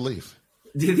self-belief.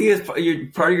 Do you think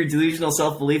it's part of your delusional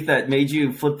self-belief that made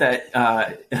you flip that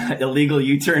illegal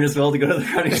U-turn as well to go to the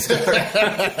running store?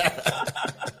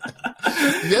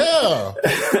 Yeah.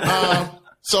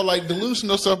 So like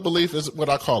delusional self-belief is what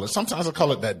I call it. Sometimes I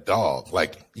call it that dog.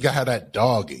 Like you got to have that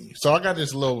dog in you. So I got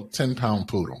this little 10-pound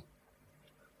poodle.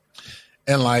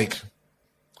 And like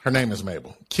her name is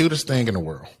Mabel. Cutest thing in the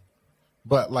world.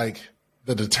 But like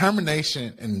the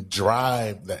determination and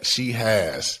drive that she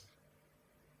has,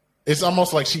 it's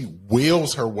almost like she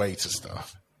wills her way to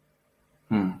stuff.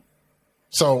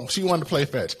 So she wanted to play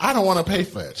fetch. I don't want to play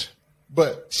fetch.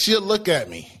 But she'll look at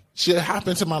me. She'll hop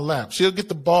into my lap. She'll get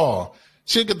the ball.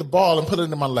 She'll get the ball and put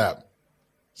it in my lap.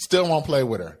 Still won't play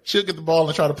with her. She'll get the ball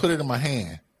and try to put it in my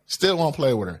hand. Still won't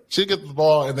play with her. She'll get the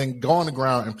ball and then go on the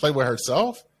ground and play with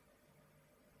herself.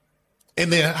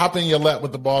 And then hop in your lap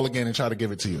with the ball again and try to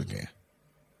give it to you again.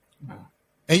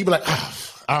 And you be like, oh,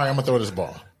 all right, I'm going to throw this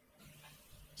ball.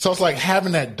 So it's like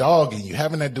having that dog in you,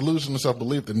 having that delusional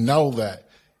self-belief to know that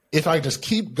if I just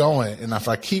keep going and if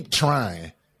I keep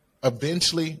trying,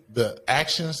 eventually the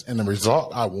actions and the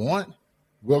result I want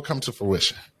will come to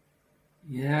fruition.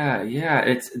 Yeah.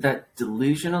 It's that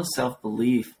delusional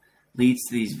self-belief leads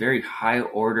to these very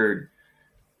high-ordered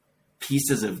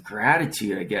pieces of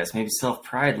gratitude, I guess, maybe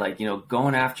self-pride, like,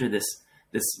 going after this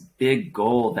big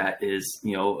goal that is,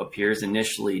 appears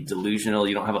initially delusional.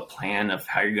 You don't have a plan of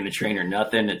how you're going to train or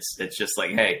nothing. It's just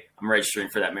like, hey, I'm registering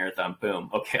for that marathon. Boom.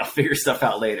 Okay, I'll figure stuff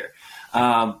out later.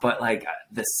 But like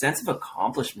the sense of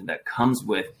accomplishment that comes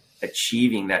with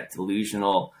achieving that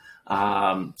delusional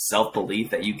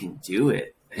self-belief that you can do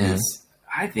it is,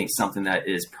 I think, something that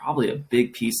is probably a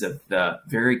big piece of the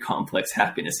very complex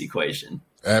happiness equation.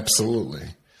 Absolutely.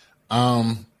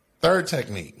 Third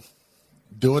technique,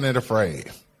 doing it afraid.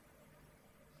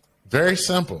 Very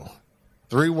simple.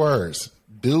 3 words.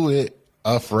 Do it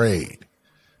afraid.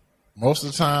 Most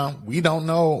of the time, we don't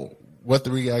know what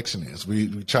the reaction is.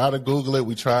 We try to Google it.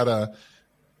 We try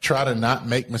to not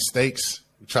make mistakes.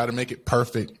 We try to make it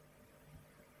perfect.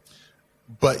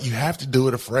 But you have to do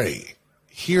it afraid.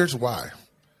 Here's why.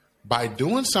 By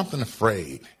doing something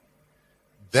afraid,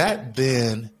 that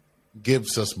then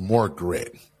gives us more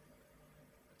grit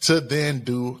to then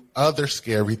do other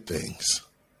scary things.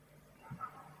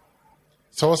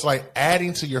 So it's like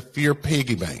adding to your fear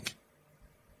piggy bank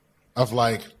of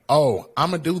like, oh, I'm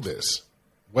going to do this.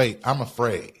 Wait, I'm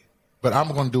afraid, but I'm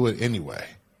going to do it anyway.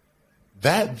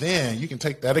 That then you can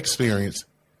take that experience,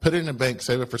 put it in the bank,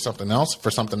 save it for something else a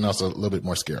little bit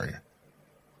more scarier.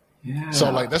 Yeah.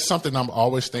 So like that's something I'm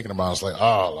always thinking about. It's like,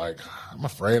 oh, like I'm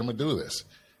afraid I'm going to do this.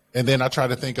 And then I try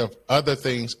to think of other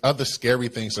things, other scary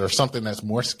things that are something that's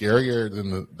more scarier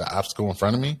than the obstacle in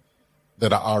front of me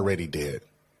that I already did.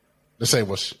 To say,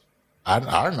 well, I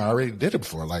already did it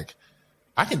before. Like,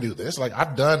 I can do this. Like,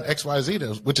 I've done X, Y, Z,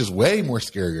 which is way more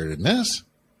scarier than this.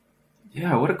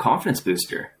 Yeah, what a confidence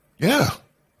booster. Yeah.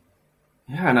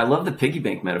 Yeah, and I love the piggy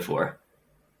bank metaphor.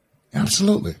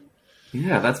 Absolutely.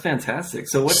 Yeah, that's fantastic.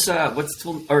 So what's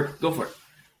tool, or go for it.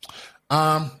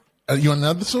 You want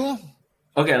another tool?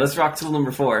 Okay, let's rock tool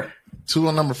number 4.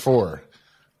 Tool number 4.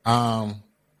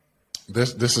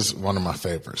 This is one of my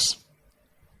favorites.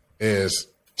 Is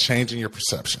changing your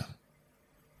perception.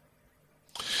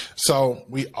 So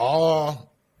we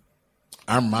all,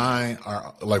 our mind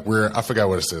are like I forgot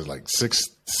what it says, like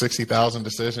 60,000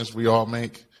 decisions we all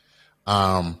make.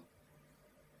 One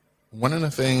of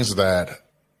the things that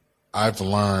I've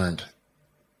learned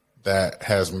that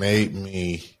has made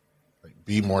me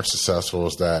be more successful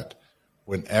is that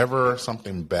whenever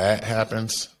something bad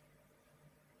happens,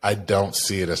 I don't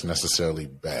see it as necessarily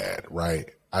bad, right?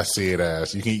 I see it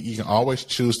as you can always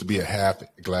choose to be a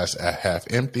glass half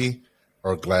empty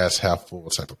or a glass half full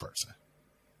type of person.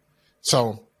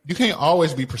 So you can't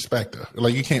always be perspective.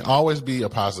 Like you can't always be a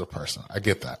positive person. I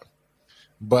get that.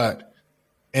 But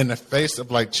in the face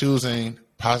of like choosing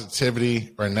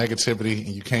positivity or negativity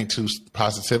and you can't choose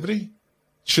positivity,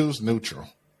 choose neutral.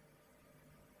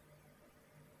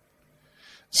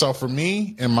 So for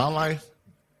me in my life,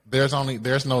 there's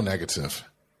no negative.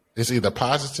 It's either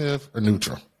positive or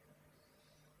neutral.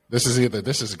 This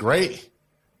is great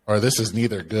or this is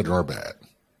neither good or bad.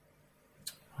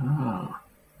 Oh.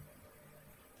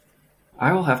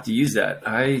 I will have to use that.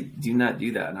 I do not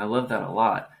do that, and I love that a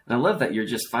lot. And I love that you're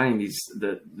just finding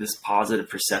this positive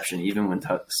perception, even when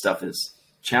stuff is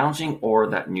challenging, or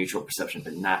that neutral perception,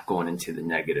 but not going into the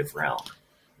negative realm.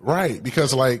 Right,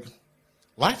 because like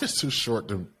life is too short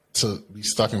to be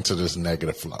stuck into this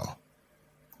negative flow.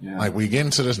 Yeah. Like we get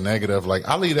into this negative, like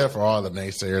I leave that for all the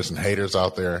naysayers and haters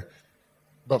out there.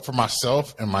 But for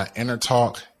myself and my inner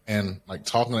talk and like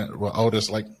talking with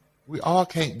Otis, like we all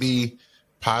can't be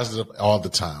positive all the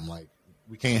time. Like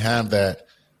we can't have that.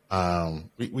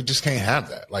 We just can't have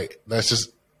that. Like that's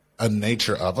just a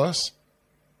nature of us.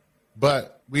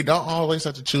 But we don't always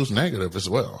have to choose negative as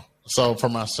well. So for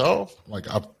myself, like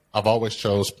I've always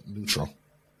chose neutral.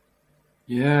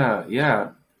 Yeah.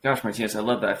 Gosh, Martinus, I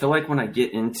love that. I feel like when I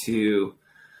get into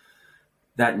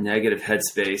that negative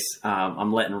headspace,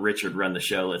 I'm letting Richard run the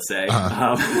show, let's say.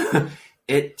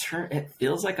 It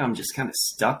feels like I'm just kind of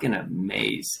stuck in a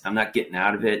maze. I'm not getting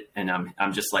out of it, and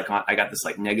I'm just like I got this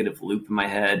like negative loop in my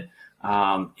head.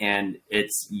 And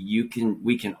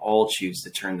we can all choose to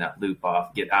turn that loop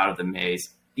off, get out of the maze,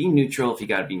 be neutral if you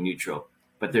got to be neutral.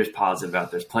 But there's positive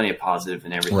out there. There's plenty of positive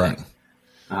in everything.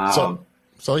 Right.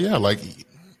 So yeah, like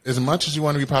as much as you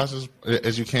want to be positive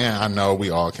as you can, I know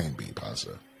we all can't be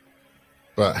positive.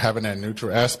 But having that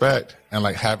neutral aspect and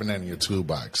like having that in your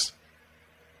toolbox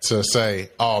to say,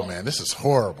 oh man, this is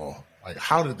horrible. Like,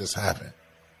 how did this happen?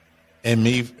 And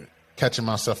me catching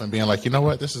myself and being like, you know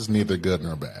what? This is neither good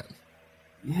nor bad.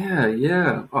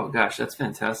 Yeah. Oh gosh, that's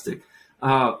fantastic.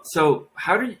 So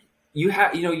how did you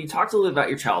you talked a little bit about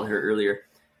your childhood earlier,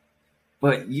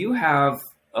 but you have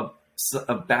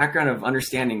a background of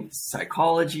understanding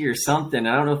psychology or something.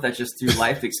 I don't know if that's just through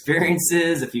life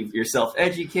experiences, if you're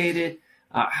self-educated.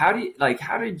 How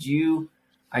did you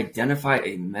identify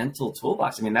a mental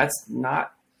toolbox? I mean,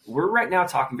 we're right now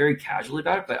talking very casually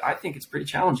about it, but I think it's pretty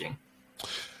challenging.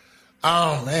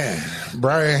 Oh man,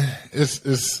 Brian,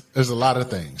 it's a lot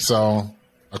of things. So,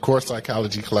 of course,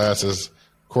 psychology classes,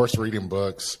 of course, reading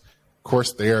books, of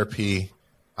course, therapy.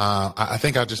 I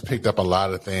think I just picked up a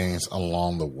lot of things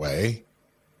along the way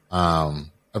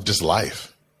of just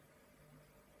life.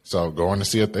 So going to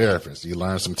see a therapist, you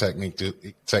learn some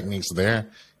techniques there.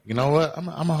 You know what? I'm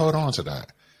gonna hold on to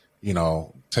that. You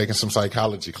know, taking some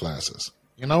psychology classes.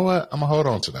 You know what? I'm gonna hold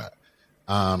on to that.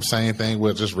 Same thing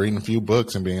with just reading a few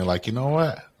books and being like, you know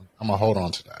what? I'm gonna hold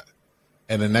on to that.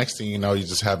 And the next thing you know, you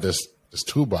just have this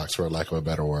toolbox, for lack of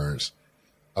better words,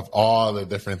 of all the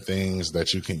different things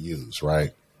that you can use,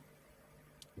 right?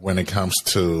 When it comes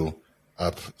to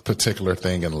a particular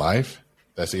thing in life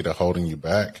that's either holding you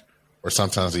back or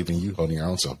sometimes even you holding your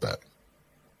own self back.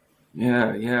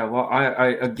 Yeah. Well, I'm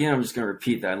just going to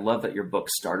repeat that. I love that your book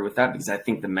started with that because I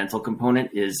think the mental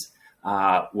component is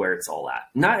where it's all at.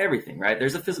 Not everything, right?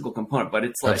 There's a physical component, but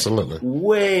it's like Absolutely.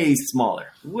 way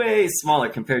smaller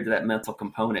compared to that mental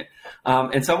component.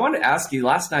 And so I wanted to ask you,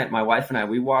 last night, my wife and I,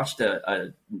 we watched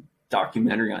a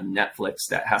documentary on Netflix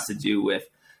that has to do with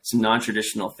some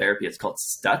non-traditional therapy. It's called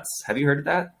Stutz. Have you heard of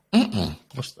that?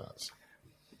 What's that?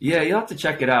 Yeah, you'll have to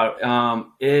check it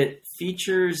out. It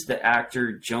features the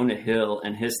actor Jonah Hill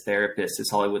and his therapist, his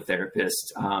Hollywood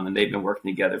therapist, and they've been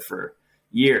working together for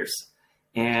years.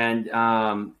 And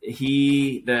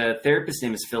the therapist's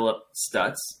name is Philip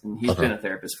Stutz, and he's been a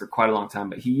therapist for quite a long time.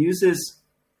 But he uses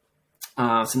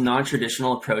some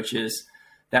non-traditional approaches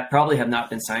that probably have not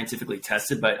been scientifically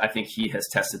tested, but I think he has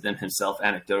tested them himself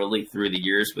anecdotally through the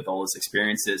years with all his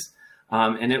experiences.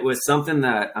 And it was something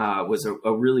that was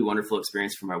a really wonderful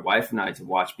experience for my wife and I to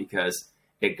watch because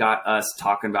it got us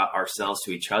talking about ourselves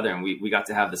to each other. And we got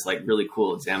to have this like really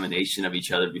cool examination of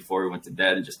each other before we went to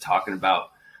bed and just talking about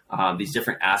these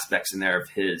different aspects in there of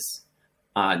his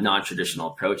non-traditional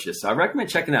approaches. So I recommend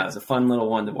checking it out. It's a fun little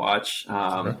one to watch,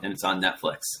 and it's on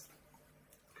Netflix.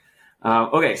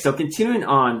 Okay, so continuing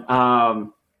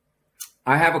on,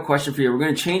 I have a question for you. We're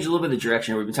going to change a little bit of the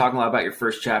direction. We've been talking a lot about your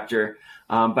first chapter,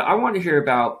 but I want to hear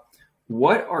about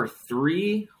what are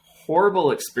 3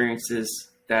 horrible experiences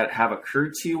that have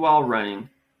occurred to you while running,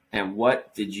 and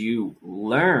what did you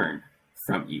learn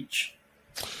from each?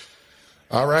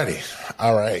 All right.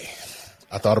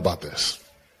 I thought about this.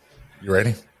 You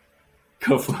ready?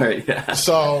 Go for it. Yeah.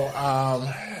 So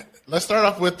let's start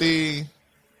off with the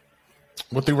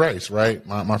race, right?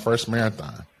 My first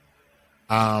marathon.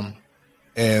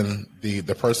 And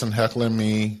the person heckling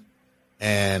me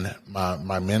and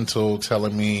my mental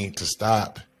telling me to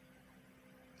stop.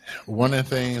 One of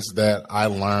the things that I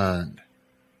learned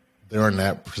during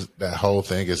that whole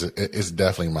thing is it's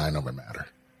definitely mind over matter.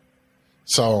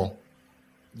 So,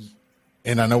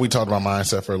 and I know we talked about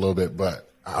mindset for a little bit, but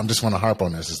I'm just want to harp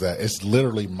on this, is that it's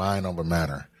literally mind over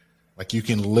matter. Like you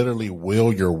can literally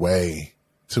will your way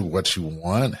to what you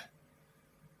want,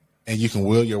 and you can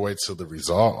will your way to the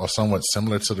result or somewhat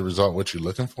similar to the result, what you're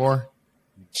looking for.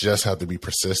 You just have to be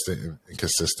persistent and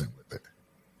consistent with it.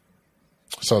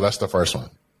 So that's the first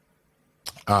one.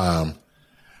 I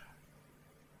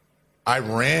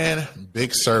ran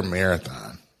Big Sur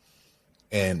Marathon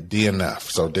and DNF,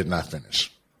 so did not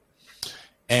finish.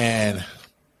 And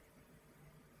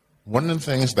one of the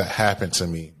things that happened to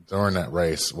me during that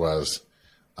race was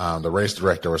the race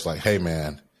director was like, hey,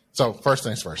 man. So first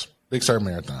things first, Big Sur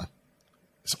Marathon.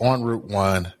 It's on Route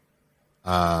 1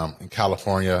 in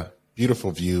California.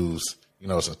 Beautiful views. You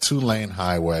know, it's a 2-lane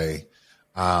highway.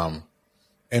 And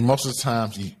most of the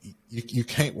times you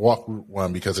can't walk Route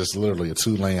 1 because it's literally a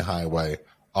 2-lane highway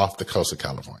off the coast of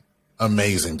California.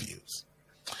 Amazing views.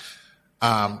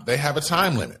 They have a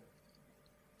time limit.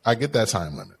 I get that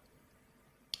time limit.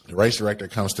 The race director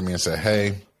comes to me and said,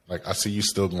 hey, like, I see you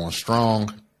still going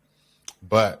strong,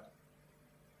 but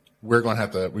we're going to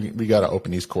have to, we got to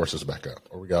open these courses back up,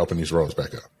 or we got to open these roads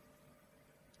back up.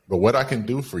 But what I can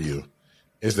do for you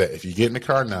is that if you get in the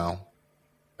car now,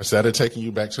 instead of taking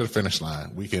you back to the finish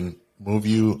line, we can move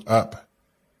you up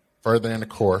further in the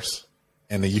course,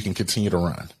 and then you can continue to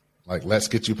run. Like, let's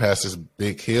get you past this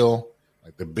big hill,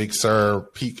 like the Big Sur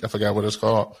Peak, I forgot what it's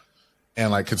called,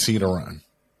 and like continue to run.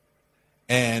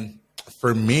 And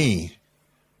for me,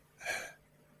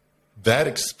 that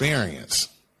experience,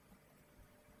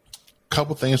 a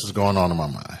couple things was going on in my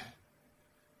mind.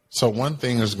 So one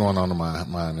thing that's going on in my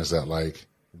mind is that, like,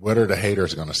 what are the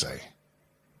haters going to say?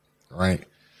 Right?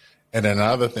 And then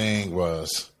another thing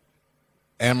was,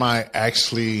 am I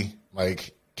actually,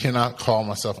 like, can I call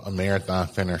myself a marathon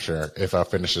finisher if I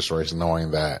finish this race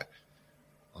knowing that,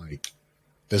 like,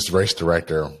 this race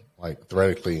director, like,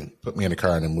 theoretically put me in the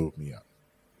car and then moved me up?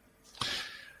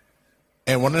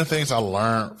 And one of the things I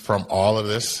learned from all of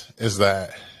this is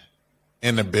that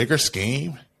in the bigger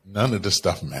scheme, none of this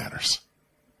stuff matters.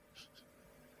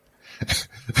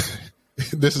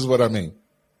 This is what I mean.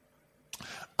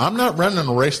 I'm not running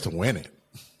a race to win it.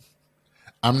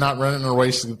 I'm not running a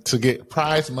race to get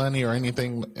prize money or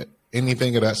anything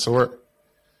of that sort.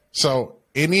 So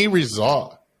any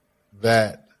result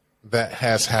that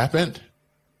has happened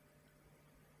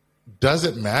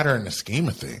doesn't matter in the scheme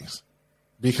of things,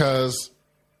 because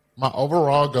my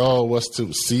overall goal was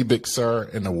to see Big Sur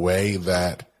in a way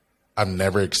that I've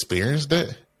never experienced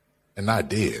it, and I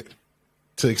did.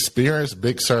 To experience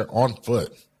Big Sur on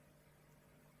foot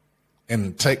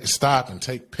and stop and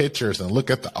take pictures and look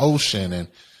at the ocean and,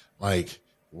 like,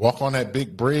 walk on that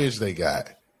big bridge they got.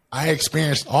 I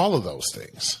experienced all of those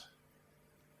things.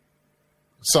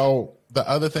 So the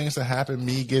other things that happened,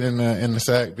 me getting in the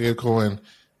SAC vehicle and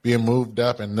being moved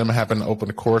up and them having to open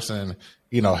the course and,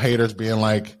 you know, haters being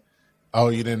like, oh,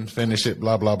 you didn't finish it,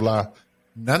 blah, blah, blah.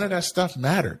 None of that stuff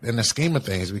mattered in the scheme of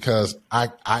things, because I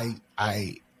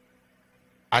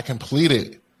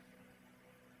completed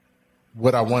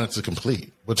what I wanted to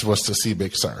complete, which was to see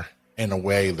Big Sur in a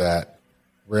way that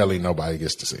rarely nobody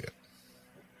gets to see it.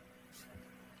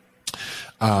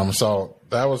 So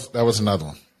that was another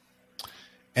one.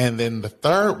 And then the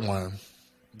third one,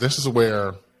 this is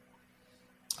where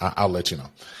I'll let you know.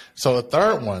 So the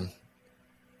third one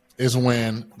is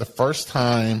when the first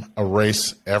time a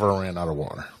race ever ran out of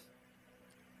water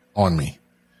on me.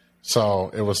 So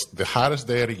it was the hottest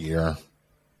day of the year.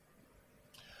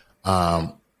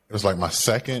 It was like my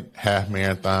second half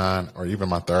marathon, or even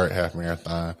my third half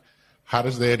marathon.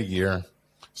 Hottest day of the year.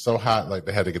 So hot, like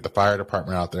they had to get the fire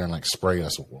department out there and like spray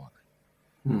us with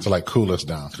water to like cool us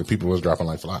down, because people was dropping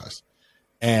like flies.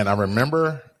 And I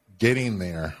remember getting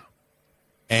there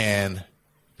and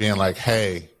being like,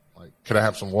 hey, like, could I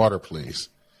have some water, please?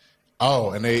 Oh,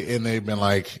 and they've been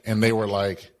like, and they were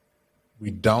like,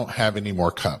 we don't have any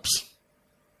more cups.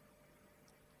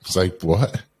 It's like,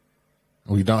 what?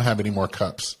 We don't have any more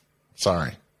cups.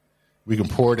 Sorry. We can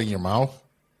pour it in your mouth,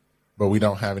 but we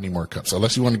don't have any more cups.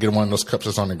 Unless you want to get one of those cups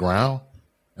that's on the ground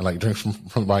and like drink from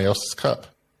somebody else's cup.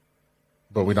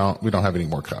 But we don't have any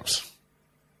more cups.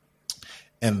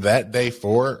 And that day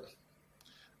forward,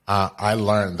 I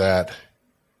learned that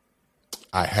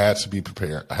I had to be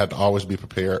prepared. I had to always be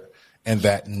prepared. And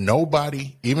that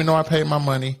nobody, even though I paid my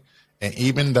money, and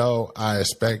even though I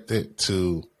expected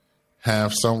to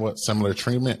have somewhat similar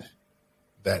treatment,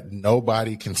 that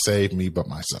nobody can save me but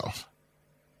myself.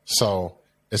 So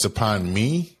it's upon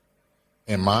me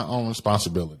and my own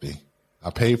responsibility.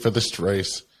 I paid for this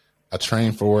race. I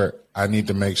trained for it. I need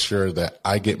to make sure that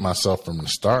I get myself from the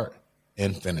start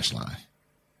and finish line.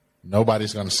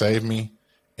 Nobody's going to save me.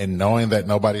 And knowing that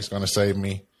nobody's going to save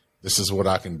me, this is what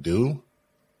I can do.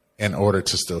 in order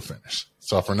to still finish.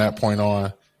 So from that point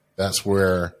on, that's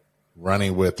where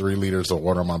running with 3 liters of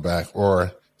water on my back,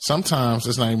 or sometimes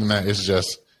it's not even that, it's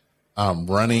just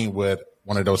running with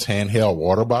one of those handheld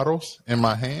water bottles in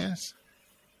my hands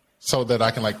so that I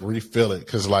can like refill it.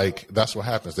 Cause like, that's what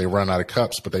happens. They run out of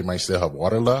cups, but they might still have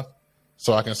water left.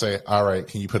 So I can say, all right,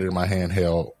 can you put it in my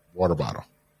handheld water bottle?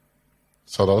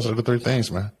 So those are the 3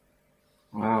 things, man.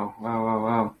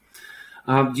 Wow.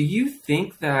 Do you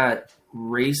think that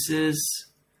races,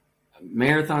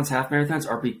 marathons, half marathons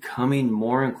are becoming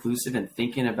more inclusive and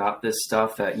thinking about this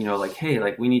stuff that, like, hey,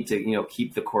 like we need to,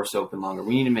 keep the course open longer.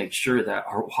 We need to make sure that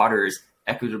our water is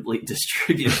equitably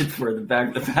distributed for the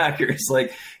backers.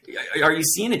 Like, are you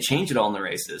seeing a change at all in the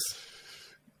races?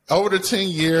 Over the 10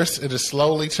 years, it is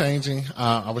slowly changing.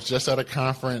 I was just at a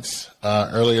conference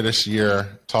earlier this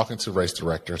year talking to race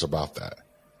directors about that,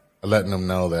 letting them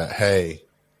know that, hey,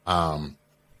 the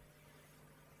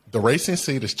racing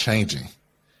scene is changing.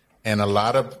 And a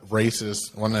lot of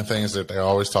races, one of the things that they're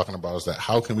always talking about is that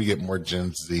how can we get more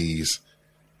Gen Zs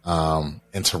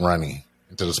into running,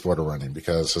 into the sport of running?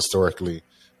 Because historically,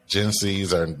 Gen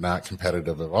Zs are not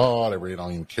competitive at all. They really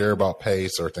don't even care about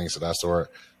pace or things of that sort.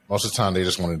 Most of the time, they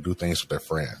just want to do things with their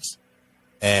friends.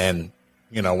 And,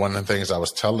 one of the things I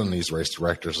was telling these race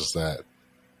directors is that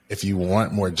if you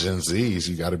want more Gen Zs,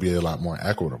 you got to be a lot more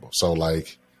equitable. So,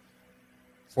 like,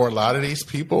 for a lot of these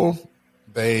people,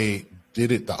 they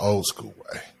did it the old school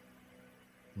way,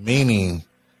 meaning,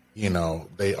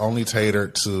 they only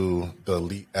catered to the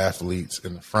elite athletes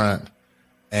in the front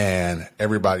and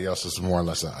everybody else is more or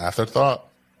less an afterthought.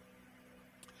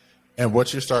 And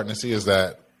what you're starting to see is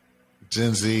that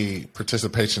Gen Z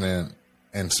participation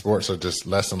in sports are just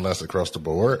less and less across the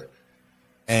board.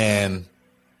 And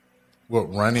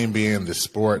with running being the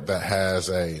sport that has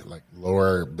a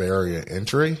lower barrier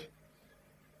entry,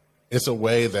 it's a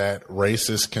way that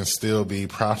races can still be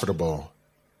profitable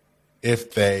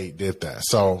if they did that.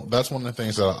 So that's one of the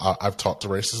things that I've talked to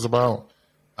races about.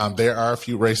 There are a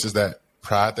few races that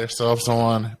pride themselves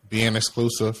on being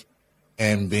exclusive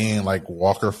and being like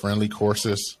walker friendly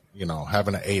courses,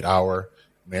 having an 8-hour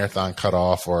marathon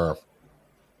cutoff, or,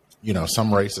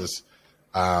 some races,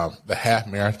 the half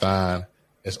marathon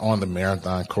is on the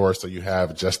marathon course. So you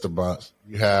have just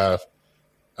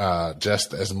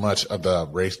just as much of the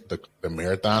race, the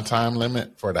marathon time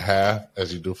limit for the half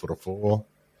as you do for the full.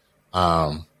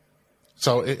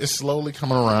 So it's slowly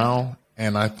coming around.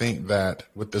 And I think that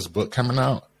with this book coming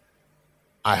out,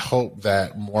 I hope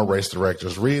that more race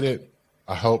directors read it.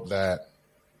 I hope that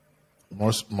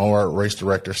more race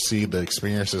directors see the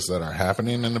experiences that are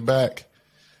happening in the back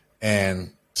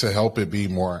and to help it be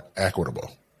more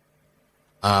equitable.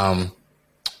 Also,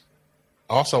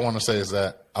 I want to say is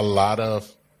that a lot of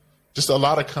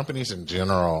companies in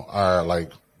general are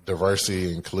like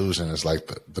diversity, inclusion is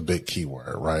like the big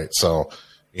keyword, right? So,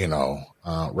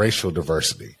 racial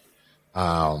diversity,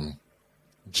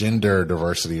 gender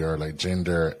diversity, or like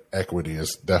gender equity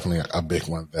is definitely a big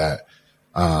one that,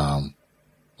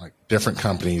 like different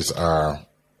companies are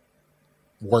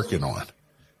working on,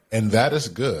 and that is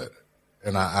good.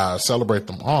 And I celebrate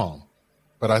them all.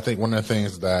 But I think one of the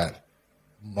things that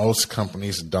most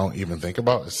companies don't even think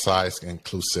about is size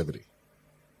inclusivity.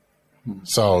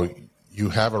 So you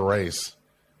have a race,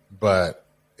 but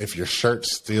if your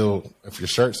shirts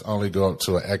only go up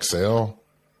to an XL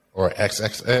or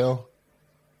XXL,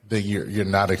 then you're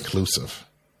not inclusive,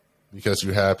 because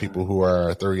you have people who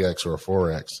are 3X or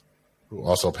 4X who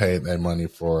also paid their money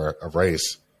for a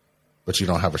race, but you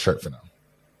don't have a shirt for them.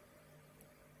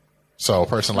 So a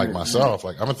person like myself,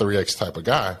 like I'm a 3X type of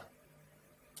guy,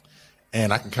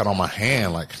 and I can count on my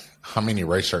hand like how many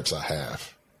race shirts I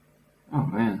have. Oh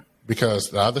man. Because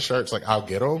the other shirts, like I'll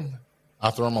get them, I'll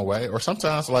throw them away. Or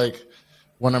sometimes like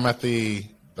when I'm at the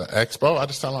expo, I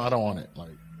just tell them I don't want it.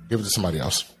 Like give it to somebody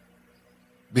else.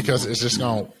 Because it's just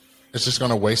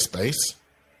gonna waste space,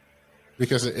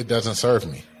 because it doesn't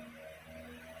serve me.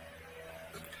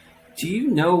 Do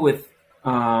you know with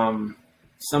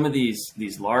some of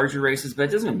these larger races, but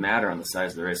it doesn't matter on the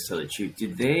size of the race, to tell the truth,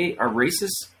 are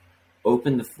races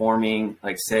open to forming,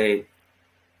 like say,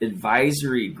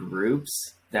 advisory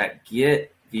groups that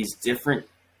get these different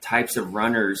types of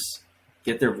runners,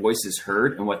 get their voices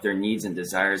heard and what their needs and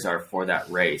desires are for that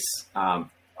race? Are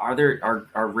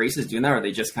races doing that, or are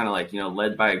they just kind of like,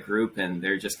 led by a group and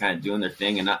they're just kind of doing their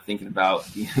thing and not thinking about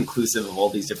being inclusive of all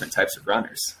these different types of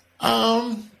runners?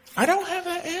 I don't have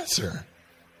that answer.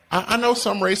 I know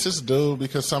some races do,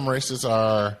 because some races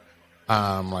are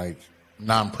like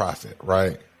nonprofit,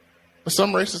 right? But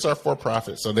some races are for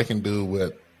profit, so they can do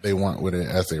what they want with it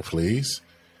as they please.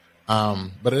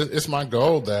 But it's my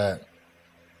goal that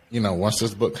once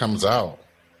this book comes out,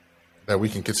 that we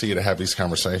can continue to have these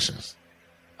conversations.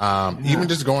 Even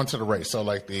just going to the race. So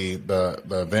like the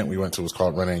event we went to was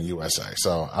called Running USA.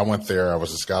 So I went there. I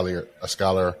was a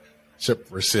scholarship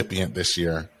recipient this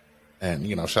year. And,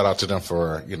 shout out to them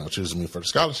for, choosing me for the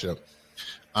scholarship.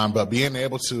 But being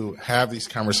able to have these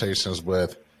conversations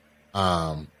with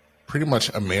pretty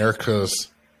much America's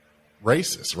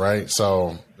races, right?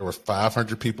 So there were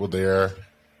 500 people there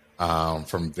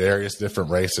from various different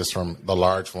races, from the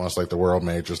large ones like the world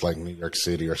majors like New York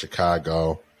City or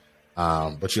Chicago.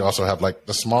 But you also have like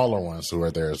the smaller ones who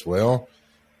are there as well.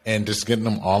 And just getting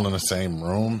them all in the same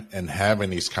room and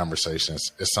having these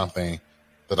conversations is something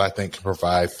that I think can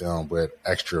provide them with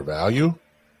extra value,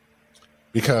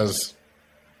 because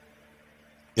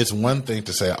it's one thing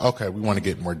to say, okay, we want to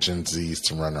get more Gen Zs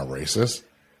to run our races.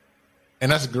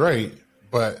 And that's great,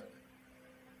 but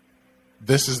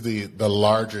this is the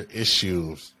larger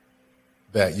issues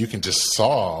that you can just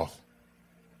solve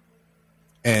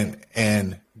and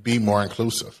be more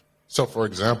inclusive. So, for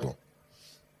example,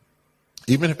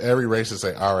 even if every race is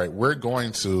say, all right, we're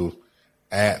going to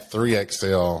add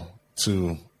 3XL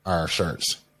to our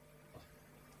shirts.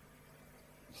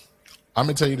 I'm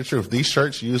going to tell you the truth. These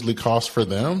shirts usually cost for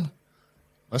them,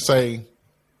 let's say,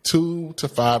 $2 to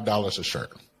 $5 a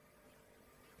shirt.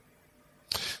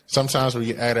 Sometimes when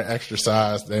you add an extra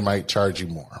size, they might charge you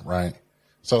more, right?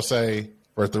 So say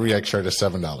for a 3X shirt, it's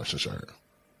 $7 a shirt.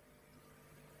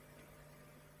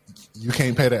 You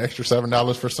can't pay the extra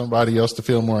 $7 for somebody else to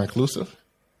feel more inclusive?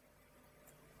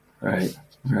 Right.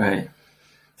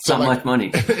 It's So not like, much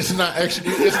money. It's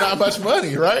not much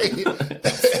money, right?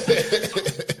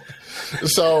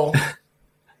 So,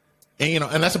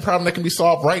 and that's a problem that can be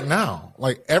solved right now.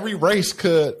 Like every race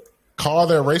could call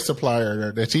their race supplier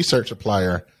or their t-shirt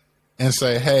supplier and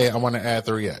say, hey, I want to add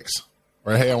 3X,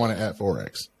 or hey, I want to add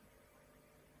 4X.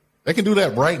 They can do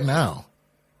that right now.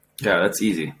 Yeah, that's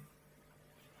easy.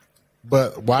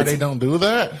 But why they don't do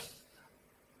that?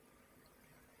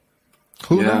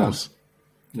 Who knows?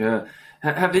 Yeah.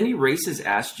 Have any races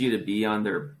asked you to be on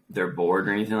their board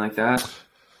or anything like that?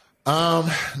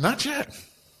 Not yet.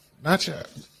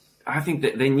 I think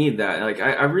that they need that. Like,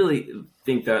 I really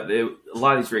think that a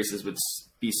lot of these races would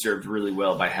be served really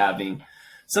well by having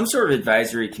some sort of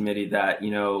advisory committee that,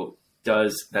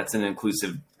 that's an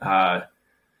inclusive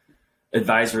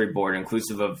advisory board,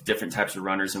 inclusive of different types of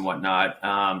runners and whatnot.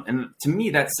 And to me,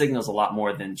 that signals a lot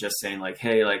more than just saying like,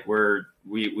 hey, like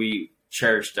we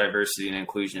cherish diversity and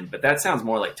inclusion. But that sounds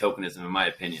more like tokenism, in my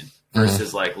opinion,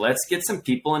 versus like, let's get some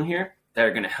people in here that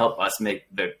are going to help us make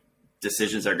the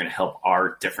decisions that are going to help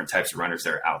our different types of runners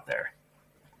that are out there.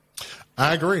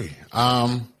 I agree.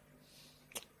 And,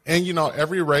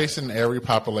 every race and every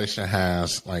population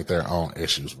has like their own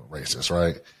issues with races,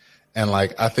 right? And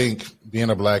like, I think being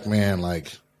a black man,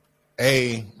 like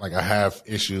I have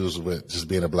issues with just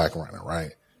being a black runner,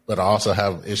 right? But I also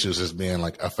have issues as being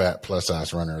like a fat plus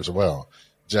size runner as well.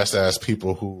 Just as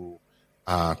people who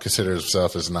consider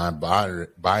themselves as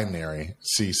non-binary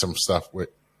see some stuff with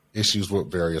issues with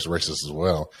various races as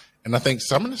well. And I think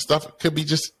some of the stuff could be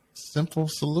just simple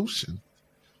solution.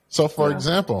 So for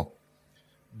example,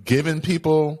 giving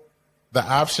people the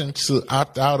option to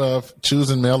opt out of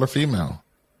choosing male or female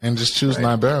and just choose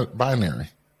non-binary.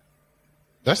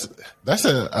 That's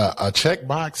a check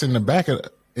box in the back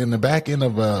end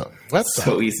of a website.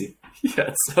 So easy. Yeah,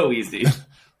 it's so easy.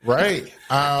 Right.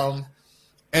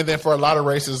 And then for a lot of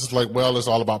races, it's like, well, it's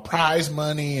all about prize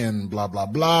money and blah, blah,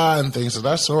 blah, and things of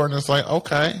that sort. And it's like,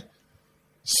 okay,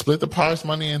 split the prize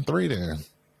money in 3 then.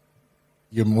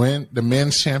 You win the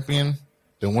men's champion,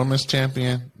 the women's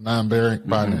champion,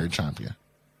 non-binary champion.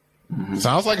 Mm-hmm.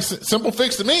 Sounds like a simple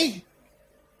fix to me.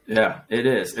 Yeah, it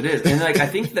is. And like, I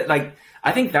think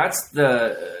that's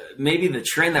maybe the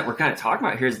trend that we're kind of talking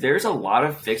about here is there's a lot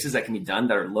of fixes that can be done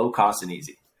that are low cost and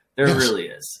easy. There really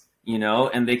is,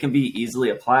 and they can be easily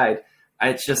applied.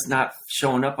 It's just not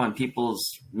showing up on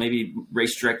people's maybe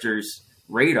race directors'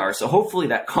 radar. So hopefully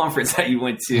that conference that you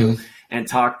went to and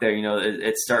talked there,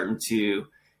 it's starting to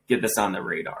get this on the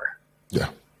radar. Yeah.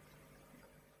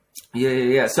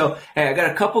 Yeah. So, hey, I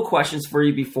got a couple questions for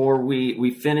you before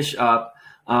we finish up.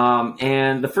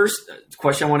 And the first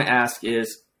question I want to ask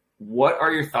is, what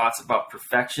are your thoughts about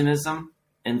perfectionism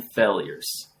and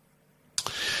failures?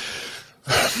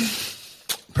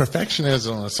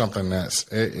 Perfectionism is something it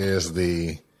is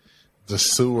the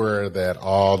sewer that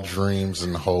all dreams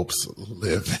and hopes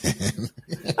live in.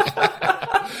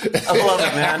 I love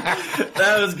it, man.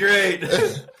 That was great.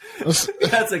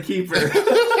 That's a keeper.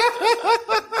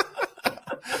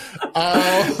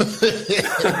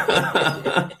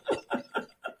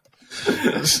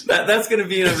 That's going to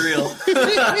be in a reel.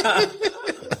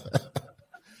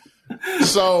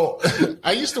 So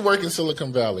I used to work in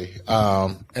Silicon Valley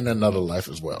in another life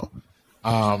as well.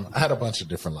 I had a bunch of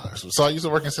different lives. So I used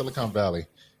to work in Silicon Valley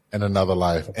in another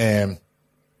life. And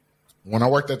when I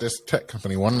worked at this tech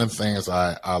company, one of the things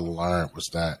I learned was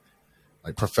that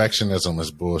like perfectionism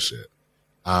is bullshit.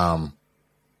 And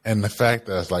the fact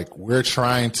that it's like we're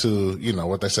trying to,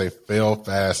 what they say, fail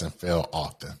fast and fail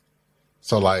often.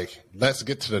 So like, let's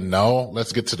get to the no,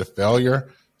 let's get to the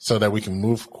failure so that we can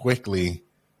move quickly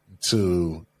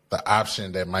to the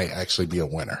option that might actually be a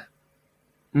winner.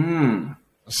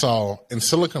 So in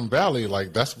Silicon Valley,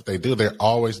 like that's what they do. They're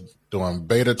always doing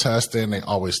beta testing. They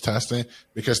always testing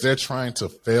because they're trying to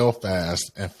fail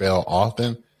fast and fail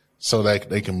often so that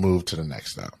they can move to the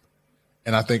next step.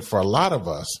 And I think for a lot of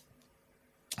us,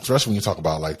 especially when you talk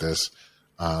about like this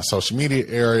social media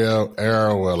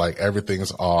era where like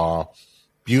everything's all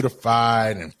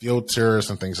beautified and filters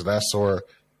and things of that sort,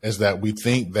 is that we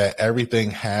think that everything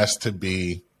has to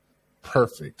be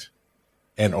perfect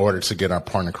in order to get our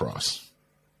point across.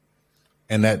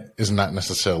 And that is not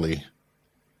necessarily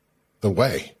the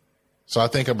way. So I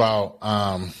think about,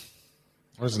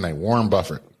 what's his name? Warren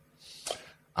Buffett.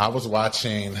 I was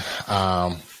watching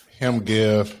him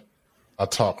give a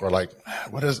talk, or like,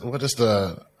 what is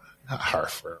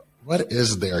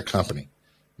their company? I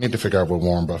need to figure out what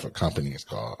Warren Buffett company is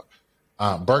called.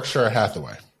 Berkshire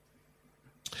Hathaway.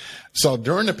 So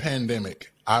during the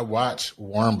pandemic, I watched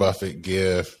Warren Buffett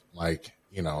give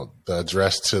the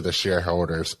address to the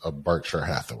shareholders of Berkshire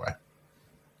Hathaway.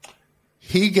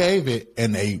 He gave it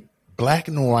in a black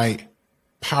and white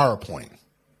PowerPoint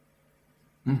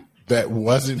that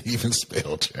wasn't even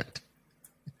spell checked.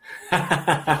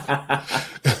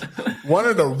 One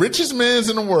of the richest men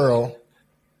in the world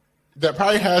that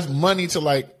probably has money to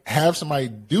like have somebody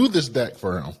do this deck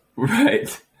for him.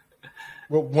 Right.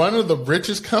 Well, one of the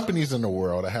richest companies in the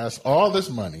world that has all this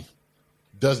money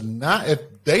does not, if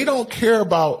they don't care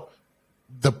about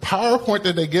the PowerPoint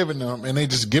that they're giving them and they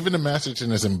just giving the message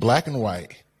and it's in black and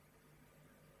white,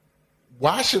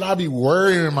 why should I be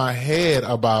worrying in my head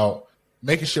about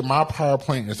making sure my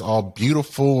PowerPoint is all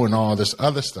beautiful and all this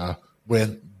other stuff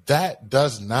when that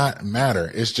does not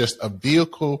matter? It's just a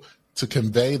vehicle to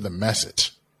convey the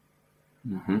message.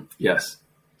 Mm-hmm. Yes.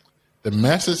 The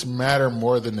message matter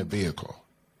more than the vehicle.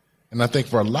 And I think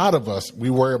for a lot of us, we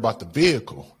worry about the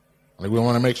vehicle. Like we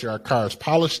want to make sure our car is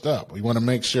polished up. We want to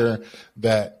make sure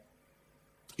that,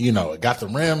 it got the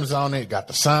rims on it, got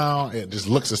the sound. It just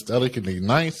looks aesthetically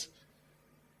nice.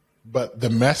 But the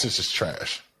message is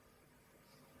trash.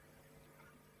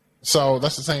 So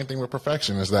that's the same thing with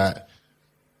perfection, is that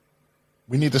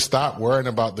we need to stop worrying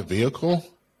about the vehicle,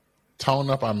 tone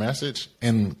up our message,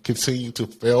 and continue to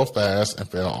fail fast and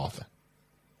fail often.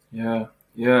 Yeah.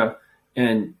 Yeah.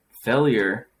 And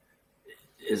failure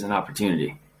is an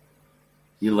opportunity.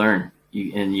 You learn,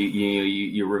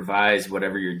 you revise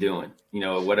whatever you're doing,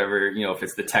 if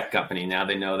it's the tech company, now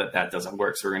they know that doesn't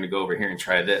work. So we're going to go over here and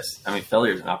try this. I mean,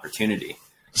 failure is an opportunity.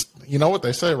 You know what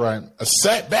they say, right? A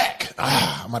setback.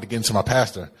 I'm about to get into my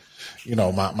pastor,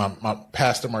 my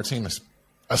pastor Martinus.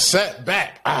 A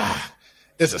setback.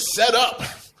 It's a setup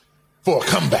for a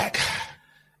comeback.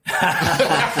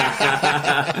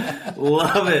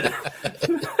 Love it.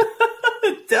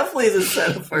 Definitely is a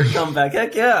setup for a comeback.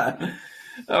 Heck yeah.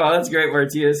 Oh, that's great,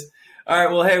 Martinus. All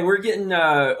right. Well, hey, we're getting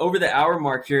over the hour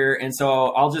mark here. And so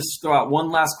I'll just throw out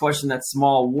one last question that's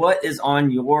small. What is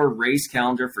on your race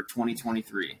calendar for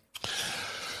 2023?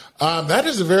 That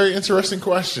is a very interesting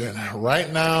question.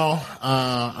 Right now,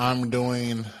 I'm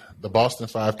doing the Boston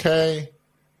 5K.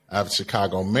 I have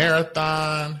Chicago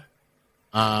Marathon.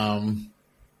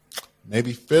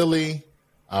 Maybe Philly.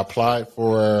 I applied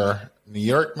for New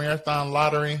York Marathon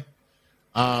Lottery.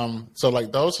 So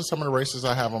like those are some of the races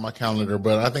I have on my calendar,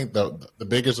 but I think the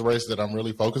biggest race that I'm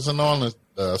really focusing on is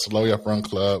the Slow Up Run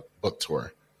Club book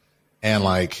tour. And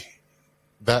like,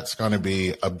 that's going to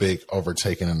be a big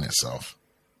overtaking in itself.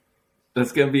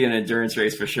 That's going to be an endurance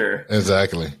race for sure.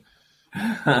 Exactly.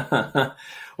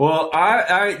 Well,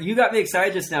 you got me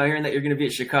excited just now hearing that you're going to be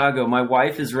at Chicago. My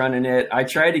wife is running it. I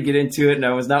tried to get into it and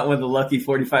I was not one of the lucky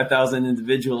 45,000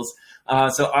 individuals.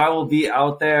 So I will be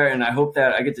out there, and I hope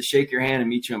that I get to shake your hand and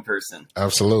meet you in person.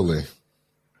 Absolutely.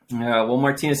 Well,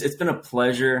 Martinus, it's been a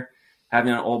pleasure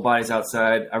having you on Old Bodies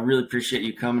Outside. I really appreciate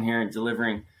you coming here and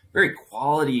delivering very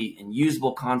quality and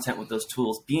usable content with those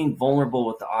tools, being vulnerable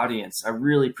with the audience. I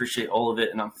really appreciate all of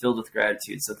it, and I'm filled with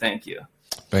gratitude. So thank you.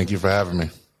 Thank you for having me.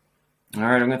 All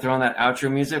right, I'm going to throw on that outro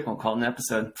music. We'll call it an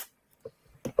episode.